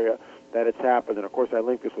one area that it's happened. And of course I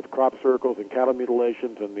link this with crop circles and cattle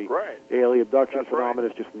mutilations and the daily abduction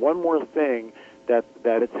phenomenon. It's just one more thing that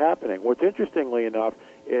it's happening. What's interestingly enough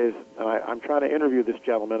is, and I'm trying to interview this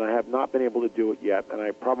gentleman. I have not been able to do it yet, and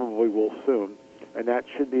I probably will soon. And that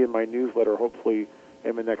should be in my newsletter, hopefully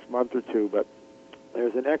in the next month or two. But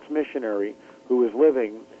there's an ex-missionary who was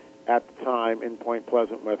living at the time in Point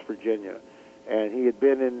Pleasant, West Virginia. And he had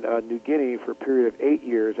been in New Guinea for a period of 8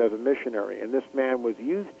 years as a missionary. And this man was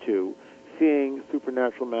used to seeing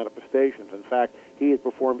supernatural manifestations. In fact, he had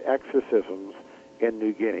performed exorcisms in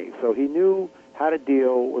New Guinea. So he knew how to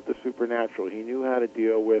deal with the supernatural. He knew how to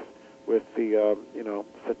deal with the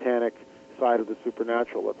satanic side of the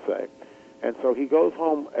supernatural, let's say. And so he goes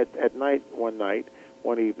home at night,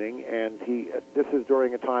 one evening, and this is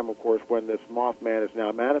during a time, of course, when this Mothman is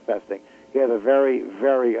now manifesting. He had a very,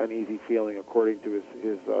 very uneasy feeling, according to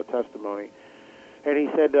his testimony. And he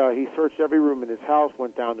said he searched every room in his house,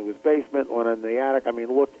 went down to his basement, went in the attic. I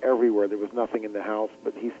mean, looked everywhere. There was nothing in the house,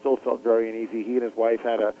 but he still felt very uneasy. He and his wife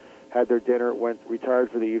had their dinner, retired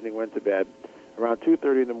for the evening, went to bed. Around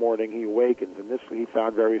 2:30 in the morning, he awakens, and this he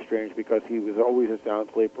found very strange because he was always a sound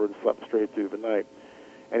sleeper and slept straight through the night.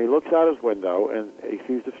 And he looks out his window, and he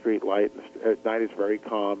sees the street light. At night, it's very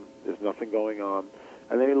calm. There's nothing going on.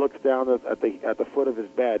 And then he looks down at the foot of his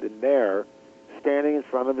bed, and there, standing in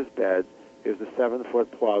front of his bed, is the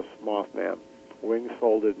 7-foot-plus Mothman, wings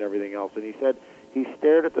folded and everything else. And he said he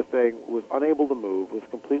stared at the thing, was unable to move, was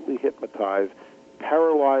completely hypnotized,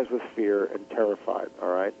 paralyzed with fear, and terrified, all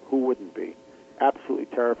right? Who wouldn't be? Absolutely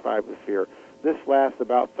terrified with fear. This lasts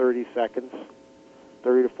about 30 seconds,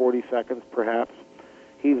 30 to 40 seconds perhaps.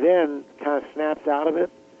 He then kind of snaps out of it.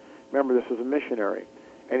 Remember, this was a missionary.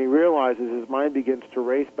 And he realizes, his mind begins to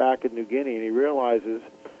race back in New Guinea, and he realizes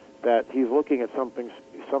that he's looking at something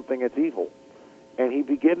that's evil. And he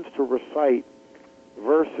begins to recite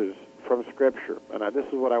verses from Scripture. And this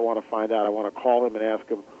is what I want to find out. I want to call him and ask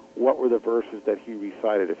him what were the verses that he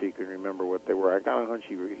recited, if he can remember what they were. I got a hunch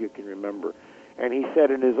he can remember. And he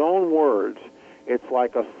said in his own words, it's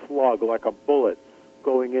like a slug, like a bullet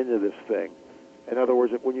going into this thing. In other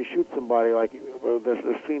words, when you shoot somebody, like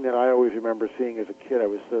the scene that I always remember seeing as a kid, I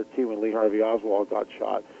was 13 when Lee Harvey Oswald got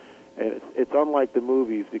shot. And it's unlike the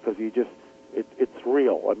movies because it's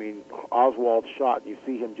real. I mean, Oswald's shot, and you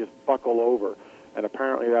see him just buckle over. And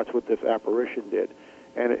apparently that's what this apparition did.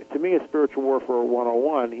 And to me, it's spiritual warfare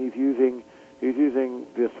 101. He's using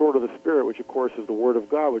the sword of the Spirit, which of course is the Word of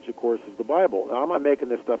God, which of course is the Bible. Now, I'm not making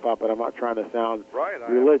this stuff up, and I'm not trying to sound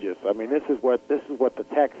religious. I mean, this is what the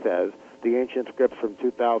text says, the ancient scripts from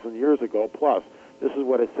 2,000 years ago. Plus, this is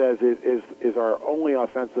what it says is our only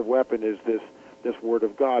offensive weapon is this Word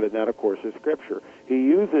of God, and that of course is Scripture. He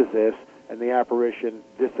uses this, and the apparition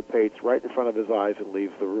dissipates right in front of his eyes and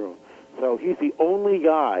leaves the room. So he's the only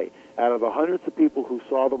guy out of the hundreds of people who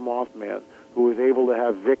saw the Mothman who was able to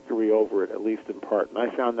have victory over it, at least in part. And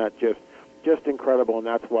I found that just incredible, and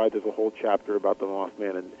that's why there's a whole chapter about the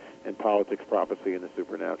Mothman and politics, prophecy, and the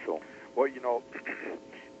supernatural. Well,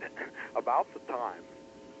 about the time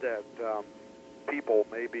that people,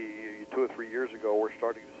 maybe 2 or 3 years ago, were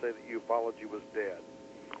starting to say that ufology was dead.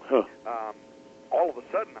 All of a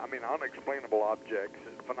sudden, I mean, unexplainable objects,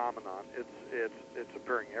 phenomenon. It's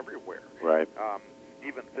appearing everywhere. Right.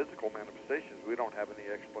 Even physical manifestations, we don't have any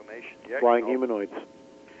explanation yet. Flying humanoids.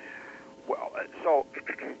 Well, so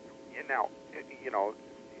now,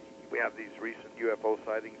 we have these recent UFO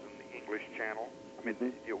sightings in the English Channel. I mean,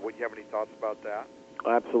 do you have any thoughts about that?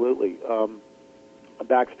 Absolutely. A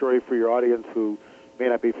backstory for your audience who may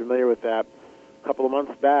not be familiar with that. A couple of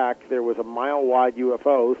months back, there was a mile-wide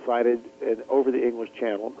UFO sighted over the English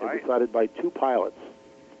Channel. It was sighted by two pilots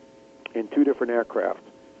in two different aircraft.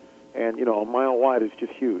 And, a mile wide is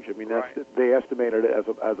just huge. I mean, they estimated it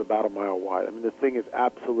as about a mile wide. I mean, the thing is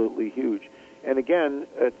absolutely huge. And again,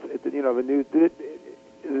 the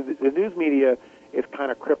news media is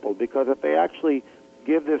kind of crippled, because if they actually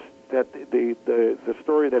give the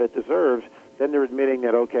story that it deserves, then they're admitting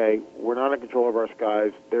that, okay, we're not in control of our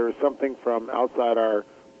skies. There is something from outside our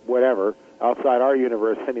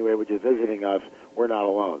universe anyway, which is visiting us. We're not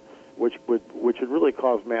alone, which would really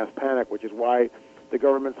cause mass panic, which is why the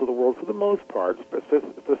governments of the world, for the most part,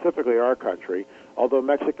 specifically our country, although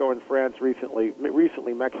Mexico and France recently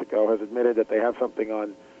Mexico has admitted that they have something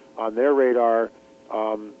on their radar,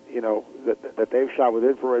 that they've shot with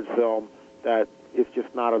infrared film that is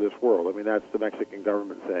just not of this world. I mean, that's the Mexican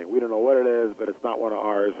government saying, we don't know what it is, but it's not one of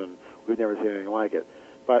ours, and we've never seen anything like it.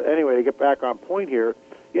 But anyway, to get back on point here,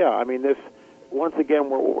 I mean, this, once again,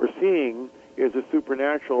 what we're seeing is the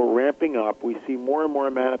supernatural ramping up. We see more and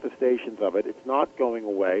more manifestations of it. It's not going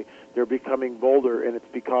away. They're becoming bolder, and it's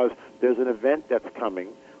because there's an event that's coming,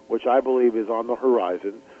 which I believe is on the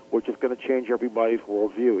horizon, which is going to change everybody's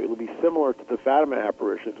worldview. It will be similar to the Fatima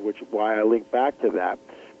apparitions, which is why I link back to that,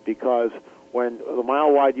 because when the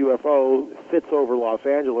mile-wide UFO sits over Los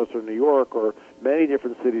Angeles or New York or many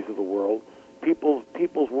different cities of the world, people's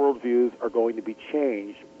worldviews are going to be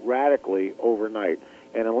changed radically overnight.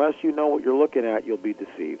 And unless you know what you're looking at, you'll be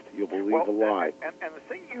deceived. You'll believe the lie. And the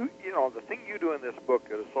thing the thing you do in this book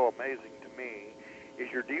that is so amazing to me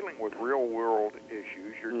is you're dealing with real world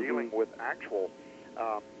issues. You're dealing with actual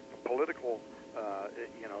political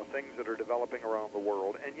things that are developing around the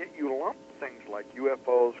world, and yet you lump things like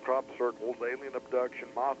UFOs, crop circles, alien abduction,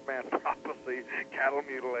 Mothman prophecy, cattle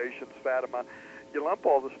mutilations, Fatima. You lump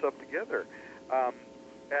all this stuff together,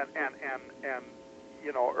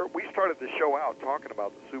 we started the show out talking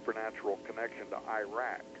about the supernatural connection to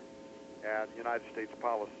Iraq and United States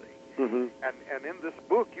policy. And in this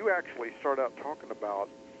book, you actually start out talking about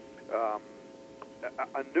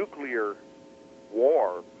a nuclear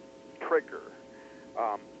war trigger,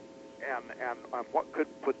 and what could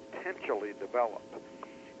potentially develop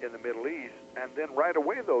in the Middle East. And then right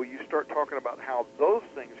away, though, you start talking about how those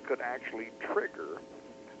things could actually trigger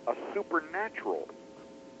a supernatural,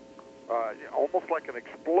 almost like an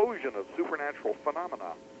explosion of supernatural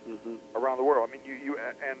phenomena around the world. I mean,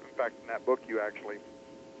 and in fact, in that book, you actually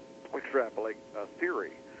extrapolate a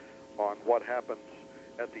theory on what happens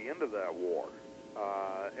at the end of that war,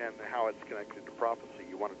 and how it's connected to prophecy.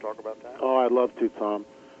 You want to talk about that? Oh, I'd love to, Tom.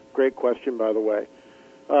 Great question, by the way.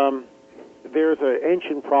 There's an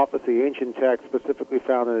ancient prophecy, ancient text, specifically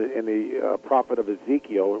found in the prophet of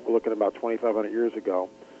Ezekiel. We're looking about 2,500 years ago.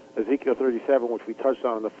 Ezekiel 37, which we touched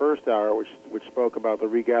on in the first hour, which spoke about the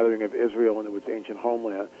regathering of Israel into its ancient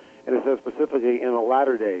homeland. And it says specifically in the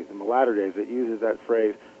latter days, it uses that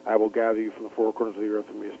phrase, I will gather you from the four corners of the earth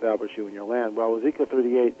and reestablish you in your land. Well, Ezekiel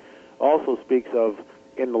 38 also speaks of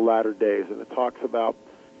in the latter days, and it talks about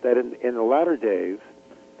that in the latter days,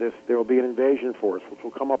 there will be an invasion force which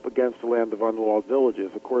will come up against the land of unwalled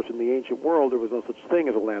villages. Of course, in the ancient world, there was no such thing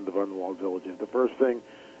as a land of unwalled villages. The first thing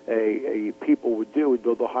a people would do would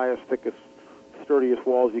build the highest, thickest, sturdiest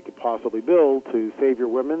walls you could possibly build to save your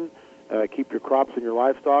women, keep your crops and your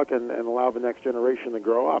livestock, and allow the next generation to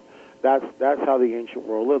grow up. That's how the ancient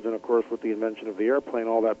world lived. And, of course, with the invention of the airplane,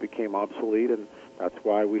 all that became obsolete, and that's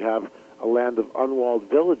why we have a land of unwalled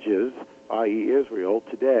villages, i.e. Israel,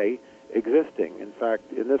 today, existing. In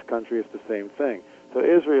fact, in this country, it's the same thing. So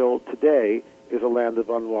Israel today is a land of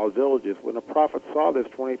unwalled villages. When a prophet saw this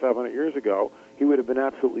 2,500 years ago, he would have been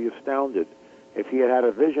absolutely astounded. If he had had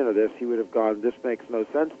a vision of this, he would have gone, this makes no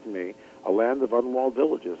sense to me, a land of unwalled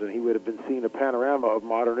villages. And he would have been seeing a panorama of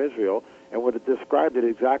modern Israel and would have described it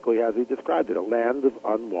exactly as he described it, a land of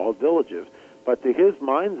unwalled villages. But to his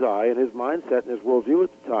mind's eye and his mindset and his worldview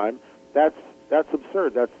at the time, that's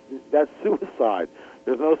absurd. That's suicide.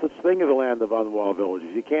 There's no such thing as a land of unwalled villages.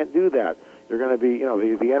 You can't do that. You're going to be,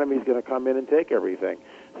 the enemy's going to come in and take everything.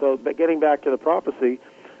 So, but getting back to the prophecy,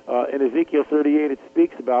 in Ezekiel 38, it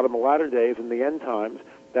speaks about in the latter days, in the end times,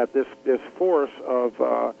 that this force of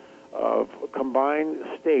combined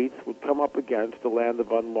states would come up against the land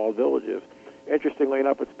of unwalled villages. Interestingly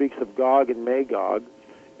enough, it speaks of Gog and Magog,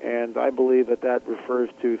 and I believe that that refers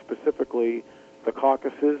to specifically the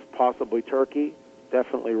Caucasus, possibly Turkey,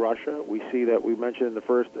 definitely Russia. We see that we mentioned in the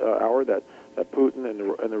first hour that Putin and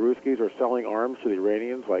the Ruskies are selling arms to the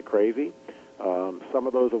Iranians like crazy. Some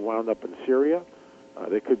of those have wound up in Syria.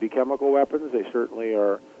 They could be chemical weapons. They certainly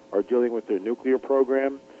are dealing with their nuclear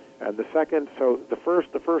program. And the second, so the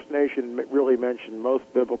first nation really mentioned, most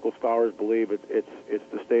biblical scholars believe it's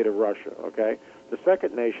the state of Russia, okay? The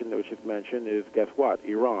second nation which is mentioned is, guess what,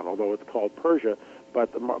 Iran, although it's called Persia,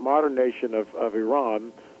 but the modern nation of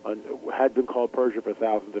Iran had been called Persia for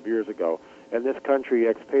thousands of years ago. And this country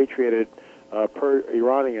expatriated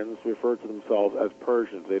Iranians refer to themselves as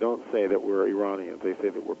Persians. They don't say that we're Iranians. They say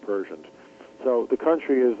that we're Persians. So the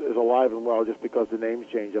country is alive and well. Just because the names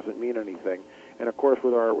change doesn't mean anything. And of course,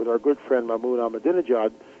 with our good friend Mahmoud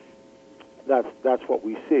Ahmadinejad, that's what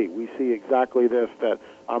we see. We see exactly this, that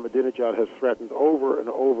Ahmadinejad has threatened over and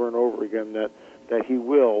over and over again that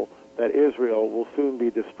Israel will soon be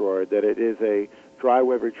destroyed, that it is a dry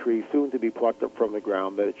weathered tree soon to be plucked up from the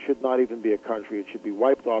ground, that it should not even be a country, it should be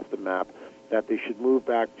wiped off the map, that they should move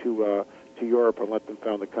back to Europe and let them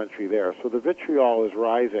found the country there. So the vitriol is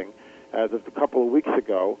rising. As of a couple of weeks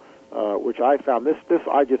ago, which I found, this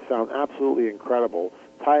I just found absolutely incredible,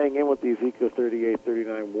 tying in with the Ezekiel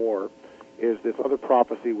 38-39 war, is this other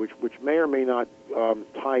prophecy which may or may not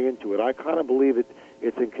tie into it. I kind of believe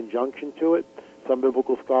it's in conjunction to it. Some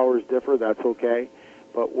biblical scholars differ, that's okay.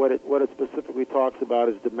 But what it specifically talks about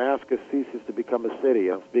is Damascus ceases to become a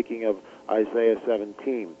city. I'm speaking of Isaiah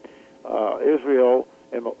 17. Israel,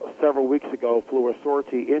 several weeks ago, flew a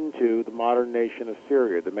sortie into the modern nation of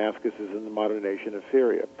Syria. Damascus is in the modern nation of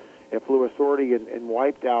Syria. It flew a sortie and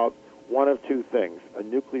wiped out one of two things, a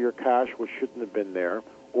nuclear cache which shouldn't have been there,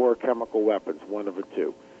 or chemical weapons, one of the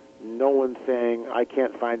two. No one's saying, I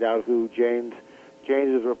can't find out who. James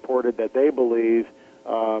has reported that they believe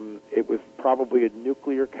it was probably a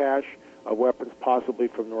nuclear cache of weapons, possibly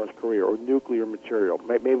from North Korea, or nuclear material.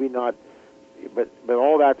 Maybe not, but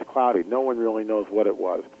all that's cloudy. No one really knows what it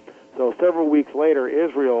was. So several weeks later,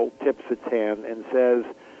 Israel tips its hand and says,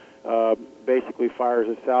 basically fires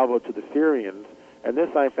a salvo to the Syrians. And this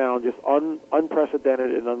I found just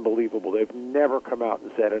unprecedented and unbelievable. They've never come out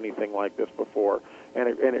and said anything like this before. And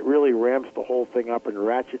it really ramps the whole thing up and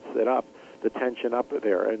ratchets it up, the tension up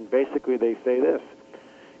there. And basically they say this: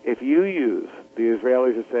 if you use, the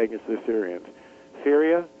Israelis are saying it's the Syrians,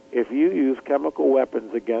 Syria, if you use chemical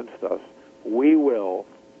weapons against us, we will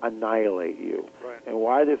annihilate you. Right. And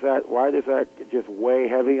why does that just weigh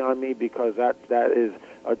heavy on me? Because that is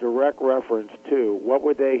a direct reference to what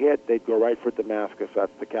would they hit? They'd go right for Damascus.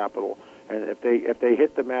 That's the capital. And if they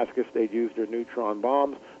hit Damascus, they'd use their neutron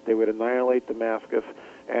bombs. They would annihilate Damascus.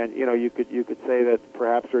 And you could say that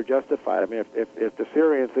perhaps they're justified. I mean, if the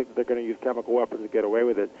Syrians think they're going to use chemical weapons to get away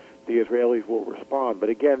with it, the Israelis will respond. But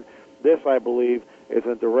again, this I believe is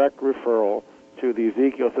a direct referral to the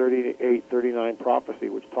Ezekiel 38-39 prophecy,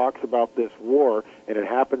 which talks about this war, and it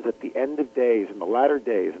happens at the end of days, in the latter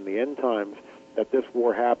days, in the end times, that this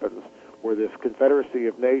war happens, where this confederacy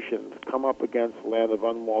of nations come up against the land of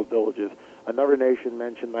unwalled villages. Another nation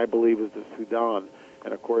mentioned, I believe, is the Sudan,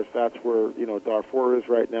 and of course that's where Darfur is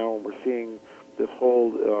right now, and we're seeing this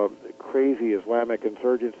whole crazy Islamic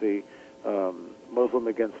insurgency, Muslim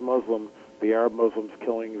against Muslim, the Arab Muslims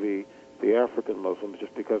killing the African Muslims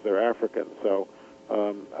just because they're African. So,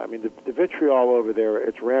 I mean, the vitriol over there,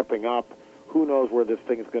 it's ramping up. Who knows where this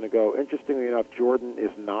thing is going to go? Interestingly enough, Jordan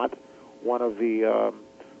is not one of the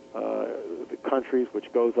countries which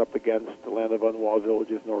goes up against the land of unwalled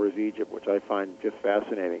villages, nor is Egypt, which I find just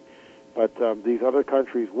fascinating. But these other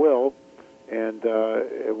countries will, and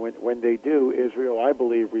when they do, Israel, I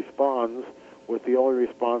believe, responds with the only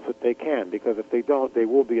response that they can, because if they don't, they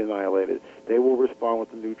will be annihilated. They will respond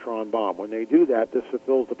with the neutron bomb. When they do that, this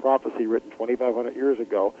fulfills the prophecy written 2,500 years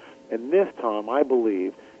ago, and this, Tom, I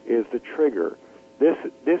believe, is the trigger. This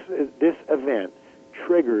event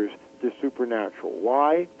triggers the supernatural.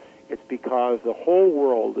 Why? It's because the whole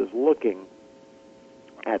world is looking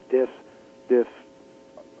at this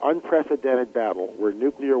unprecedented battle where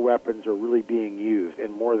nuclear weapons are really being used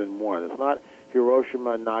in more than one. It's not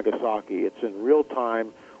Hiroshima and Nagasaki. It's in real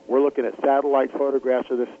time. We're looking at satellite photographs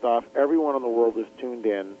of this stuff. Everyone in the world is tuned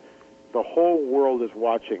in. The whole world is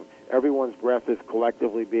watching. Everyone's breath is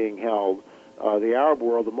collectively being held. The Arab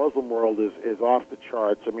world, the Muslim world is off the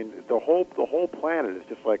charts. I mean, the whole planet is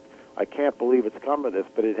just like, I can't believe it's come to this,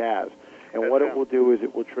 but it has. And what it will do is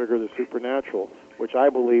it will trigger the supernatural, which I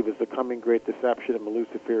believe is the coming great deception and the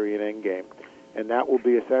Luciferian endgame. And that will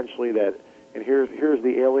be essentially that, and here's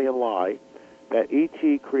the alien lie, that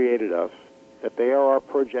E.T. created us, that they are our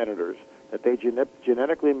progenitors, that they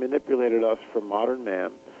genetically manipulated us from modern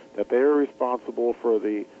man, that they are responsible for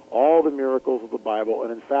all the miracles of the Bible,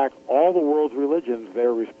 and in fact, all the world's religions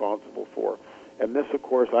they're responsible for. And this, of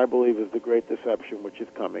course, I believe is the great deception which is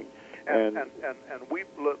coming. And we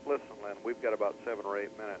listen, Len. We've got about 7 or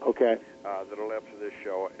 8 minutes. Okay. That are left of this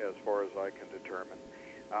show, as far as I can determine.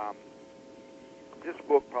 This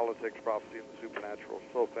book, Politics, Prophecy, and the Supernatural, is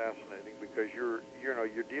so fascinating because you're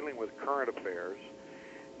dealing with current affairs.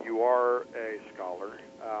 You are a scholar.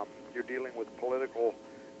 You're dealing with political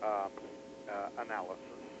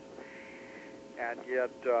analysis, and yet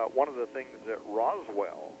one of the things that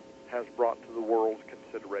Roswell has brought to the world's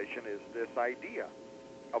consideration is this idea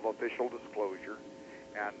of official disclosure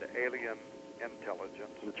and alien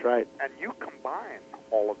intelligence. That's right. And you combine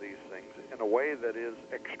all of these things in a way that is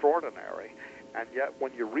extraordinary. And yet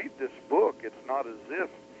when you read this book, it's not as if,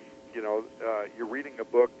 you're reading a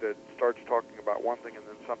book that starts talking about one thing and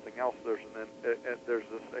then something else. There's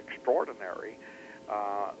this extraordinary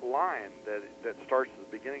line that starts at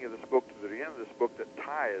the beginning of this book to the end of this book that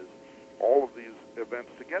ties all of these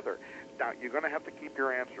events together. Now, you're going to have to keep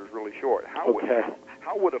your answers really short. How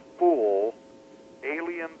would a full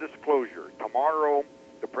alien disclosure, tomorrow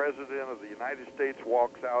the President of the United States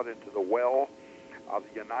walks out into the well of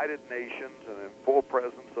the United Nations and in full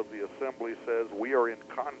presence of the Assembly says, we are in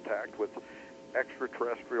contact with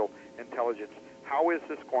extraterrestrial intelligence. How is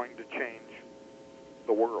this going to change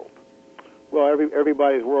the world? Well,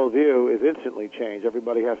 everybody's worldview is instantly changed.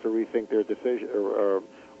 Everybody has to rethink their decision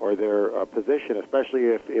or their position, especially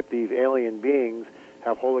if these alien beings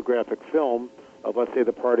have holographic film of, let's say,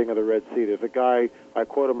 the parting of the Red Sea. There's a guy, I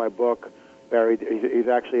quote in my book, he's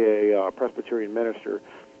actually a Presbyterian minister,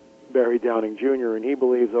 Barry Downing Jr., and he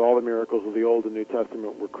believes that all the miracles of the Old and New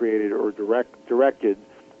Testament were created or directed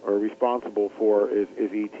or responsible for is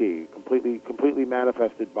E.T., completely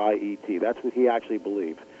manifested by E.T. That's what he actually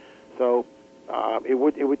believes. So it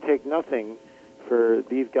would take nothing for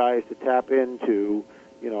these guys to tap into,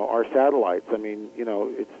 our satellites. I mean,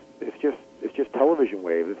 it's just television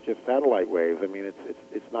waves. It's just satellite waves. I mean,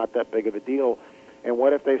 it's not that big of a deal. And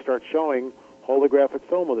what if they start showing holographic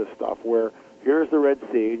film of this stuff, where here's the Red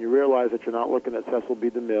Sea, and you realize that you're not looking at Cecil B.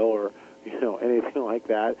 DeMille or anything like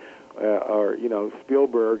that, or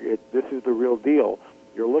Spielberg. This is the real deal.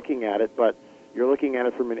 You're looking at it, but you're looking at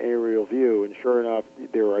it from an aerial view, and sure enough,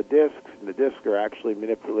 there are discs, and the discs are actually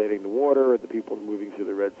manipulating the water, the people moving through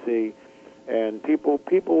the Red Sea, and people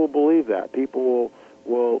will believe that. People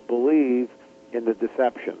will believe in the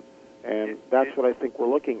deception, and that's what I think we're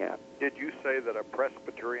looking at. Did you say that a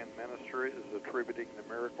Presbyterian minister is attributing the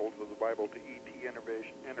miracles of the Bible to E.T.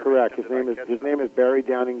 intervention? Correct. His name is Barry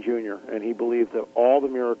Downing Jr., and he believes that all the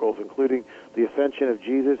miracles, including the ascension of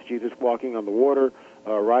Jesus walking on the water,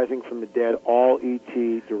 rising from the dead, all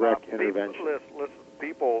E.T. direct intervention. Listen,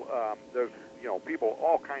 people, there's people,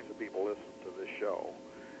 all kinds of people listen to this show.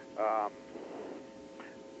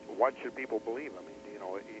 What should people believe? I mean,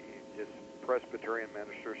 this Presbyterian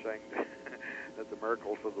minister saying that the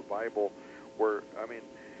miracles of the Bible were,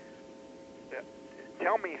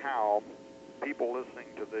 tell me how people listening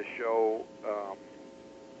to this show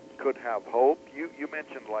could have hope. You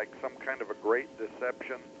mentioned like some kind of a great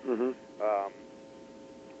deception. Mm-hmm.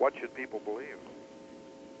 What should people believe?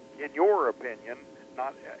 In your opinion,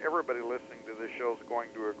 not everybody listening to this show is going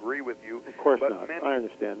to agree with you. Of course not. I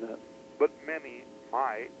understand that. But many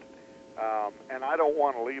might. And I don't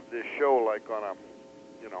want to leave this show like on a,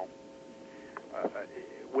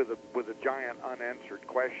 with a giant unanswered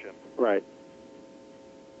question. Right.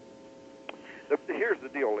 Here's the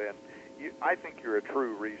deal, Lynn. I think you're a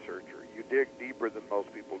true researcher. You dig deeper than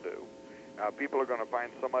most people do. People are going to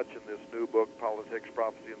find so much in this new book, Politics,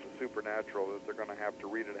 Prophecy, and the Supernatural, that they're going to have to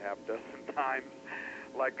read it a half dozen times,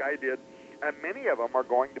 like I did. And many of them are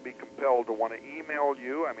going to be compelled to want to email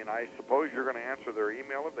you. I mean, I suppose you're going to answer their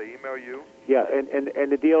email if they email you. Yeah,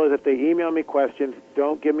 and the deal is if they email me questions,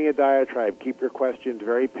 don't give me a diatribe. Keep your questions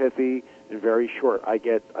very pithy and very short. I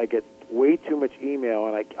get way too much email,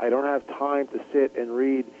 and I don't have time to sit and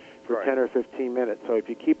read for 10 or 15 minutes. So if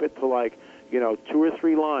you keep it to 2 or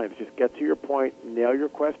 3 lines, just get to your point, nail your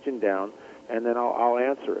question down, and then I'll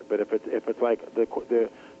answer it. But if it's like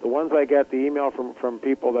the ones I get, the email from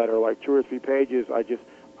people that are like 2 or 3 pages,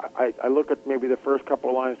 I look at maybe the first couple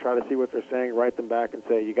of lines, try to see what they're saying, write them back, and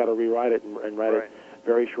say you got to rewrite it and write it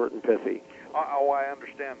very short and pithy. Oh, I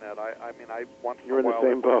understand that. I mean, once in You're a while, in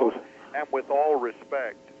the same boat. And with all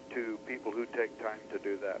respect to people who take time to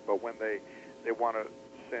do that, but when they want to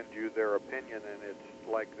send you their opinion and it's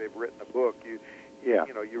like they've written a book. Yeah.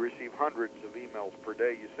 You know, you receive hundreds of emails per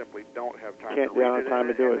day. You simply don't have time Can't to read have it. time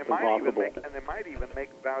to do it. It's impossible. And they might even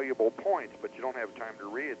make valuable points, but you don't have time to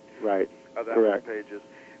read. Right. That Correct. many pages.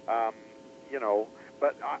 You know,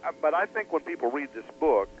 but I think when people read this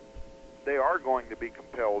book, they are going to be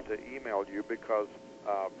compelled to email you because,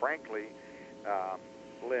 frankly,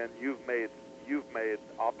 Lynn, you've made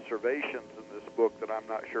observations in this book that I'm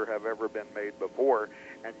not sure have ever been made before,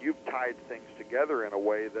 and you've tied things together in a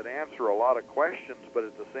way that answer a lot of questions, but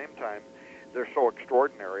at the same time, they're so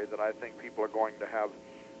extraordinary that I think people are going to have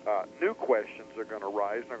new questions are going to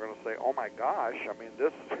rise, and they're going to say, "Oh my gosh! I mean,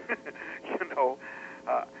 this, you know,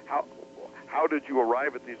 how did you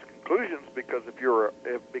arrive at these conclusions?" Because if you're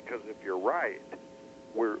right,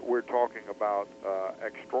 we're talking about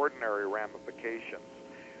extraordinary ramifications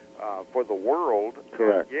for the world.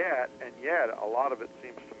 Correct. And yet, a lot of it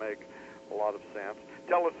seems to make a lot of sense.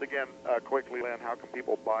 Tell us again quickly, Lynn, how can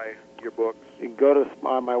people buy your books? You can go to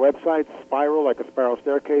my website, Spiral, like a spiral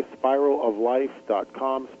staircase,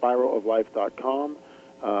 spiraloflife.com, spiraloflife.com.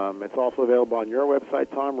 It's also available on your website,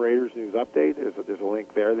 Tom, Raiders News Update. There's a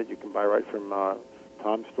link there that you can buy right from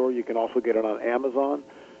Tom's store. You can also get it on Amazon.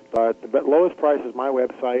 But the lowest price is my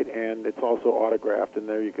website, and it's also autographed. And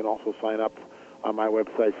there you can also sign up on my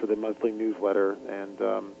website for the monthly newsletter and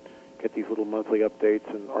get these little monthly updates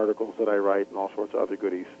and articles that I write and all sorts of other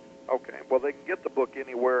goodies. Okay. Well, they can get the book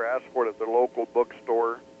anywhere. Ask for it at their local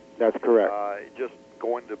bookstore. That's correct. Just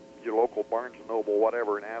go into your local Barnes & Noble,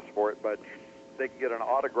 whatever, and ask for it. But they can get an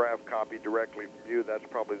autographed copy directly from you. That's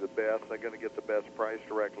probably the best. They're going to get the best price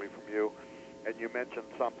directly from you. And you mentioned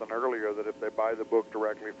something earlier that if they buy the book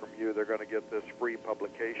directly from you, they're going to get this free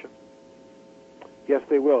publication. Yes,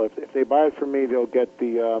 they will. If they buy it from me, they'll get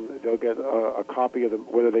a copy of the.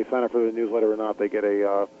 Whether they sign up for the newsletter or not, they get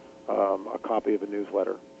a copy of the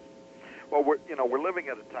newsletter. Well, we're living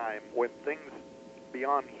at a time when things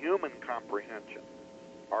beyond human comprehension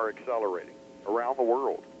are accelerating around the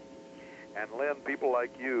world. And Lynn, people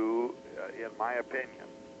like you, in my opinion,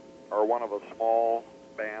 are one of a small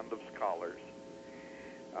band of scholars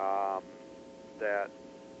that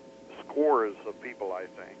scores of people, I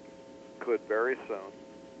think, could very soon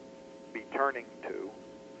be turning to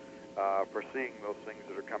for seeing those things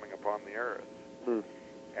that are coming upon the earth.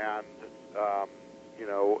 And, you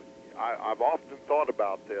know, I've often thought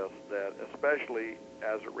about this, that especially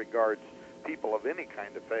as it regards people of any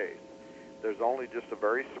kind of faith, there's only just a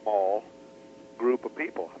very small group of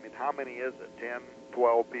people. I mean, how many is it? 10,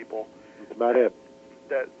 12 people? That's about it.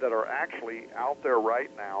 That are actually out there right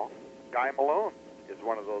now. Guy Malone is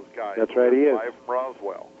one of those guys. That's right, he is. Live from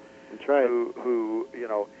Roswell. That's right. Who you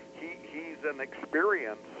know, he's an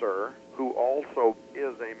experiencer who also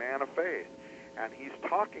is a man of faith. And he's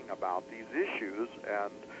talking about these issues,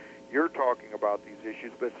 and you're talking about these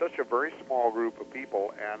issues, but it's such a very small group of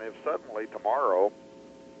people, and if suddenly tomorrow,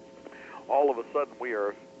 all of a sudden we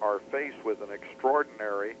are faced with an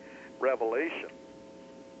extraordinary revelation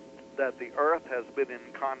that the Earth has been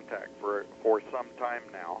in contact for some time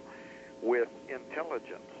now with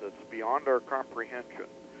intelligence that's beyond our comprehension.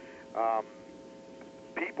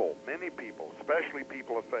 Many people, especially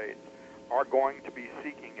people of faith, are going to be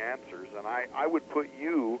seeking answers, and I would put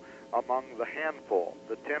you among the handful,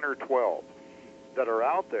 the 10 or 12, that are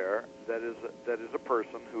out there that is a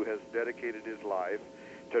person who has dedicated his life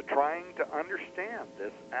to trying to understand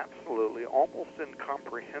this absolutely almost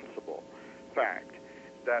incomprehensible fact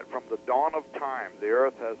that from the dawn of time, the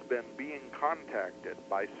Earth has been being contacted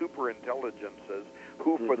by superintelligences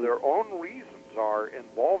who, for their own reasons, are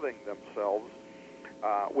involving themselves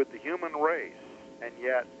with the human race, and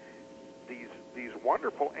yet these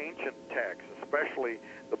wonderful ancient texts, especially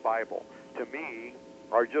the Bible, to me,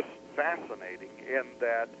 are just fascinating in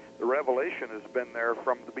that the revelation has been there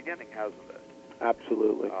from the beginning, hasn't it?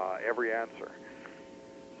 Absolutely. Every answer.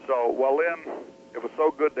 So, well, Lynn, it was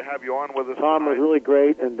so good to have you on with us Tom, tonight. it was really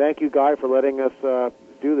great, and thank you, Guy, for letting us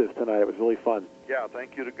do this tonight. It was really fun. Yeah,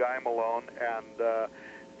 thank you to Guy Malone, and to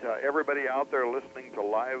everybody out there listening to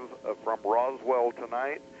Live from Roswell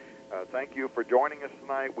tonight. Thank you for joining us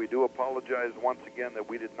tonight. We do apologize once again that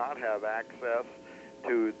we did not have access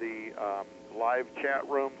to the live chat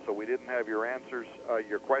room, so we didn't have your answers,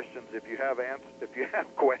 your questions. If you have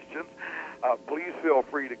questions, please feel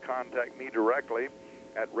free to contact me directly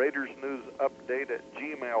at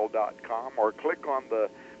RaidersNewsUpdate@gmail.com, or click on the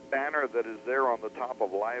banner that is there on the top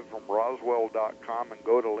of livefromroswell.com and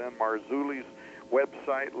go to Lynn Marzulli's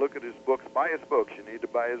website. Look at his books. Buy his books. You need to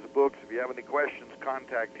buy his books. If you have any questions,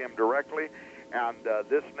 contact him directly. And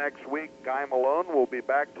this next week, Guy Malone will be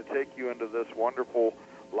back to take you into this wonderful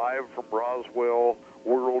live from Roswell,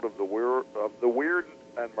 world of the weird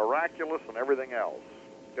and miraculous and everything else.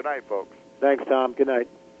 Good night, folks. Thanks, Tom. Good night.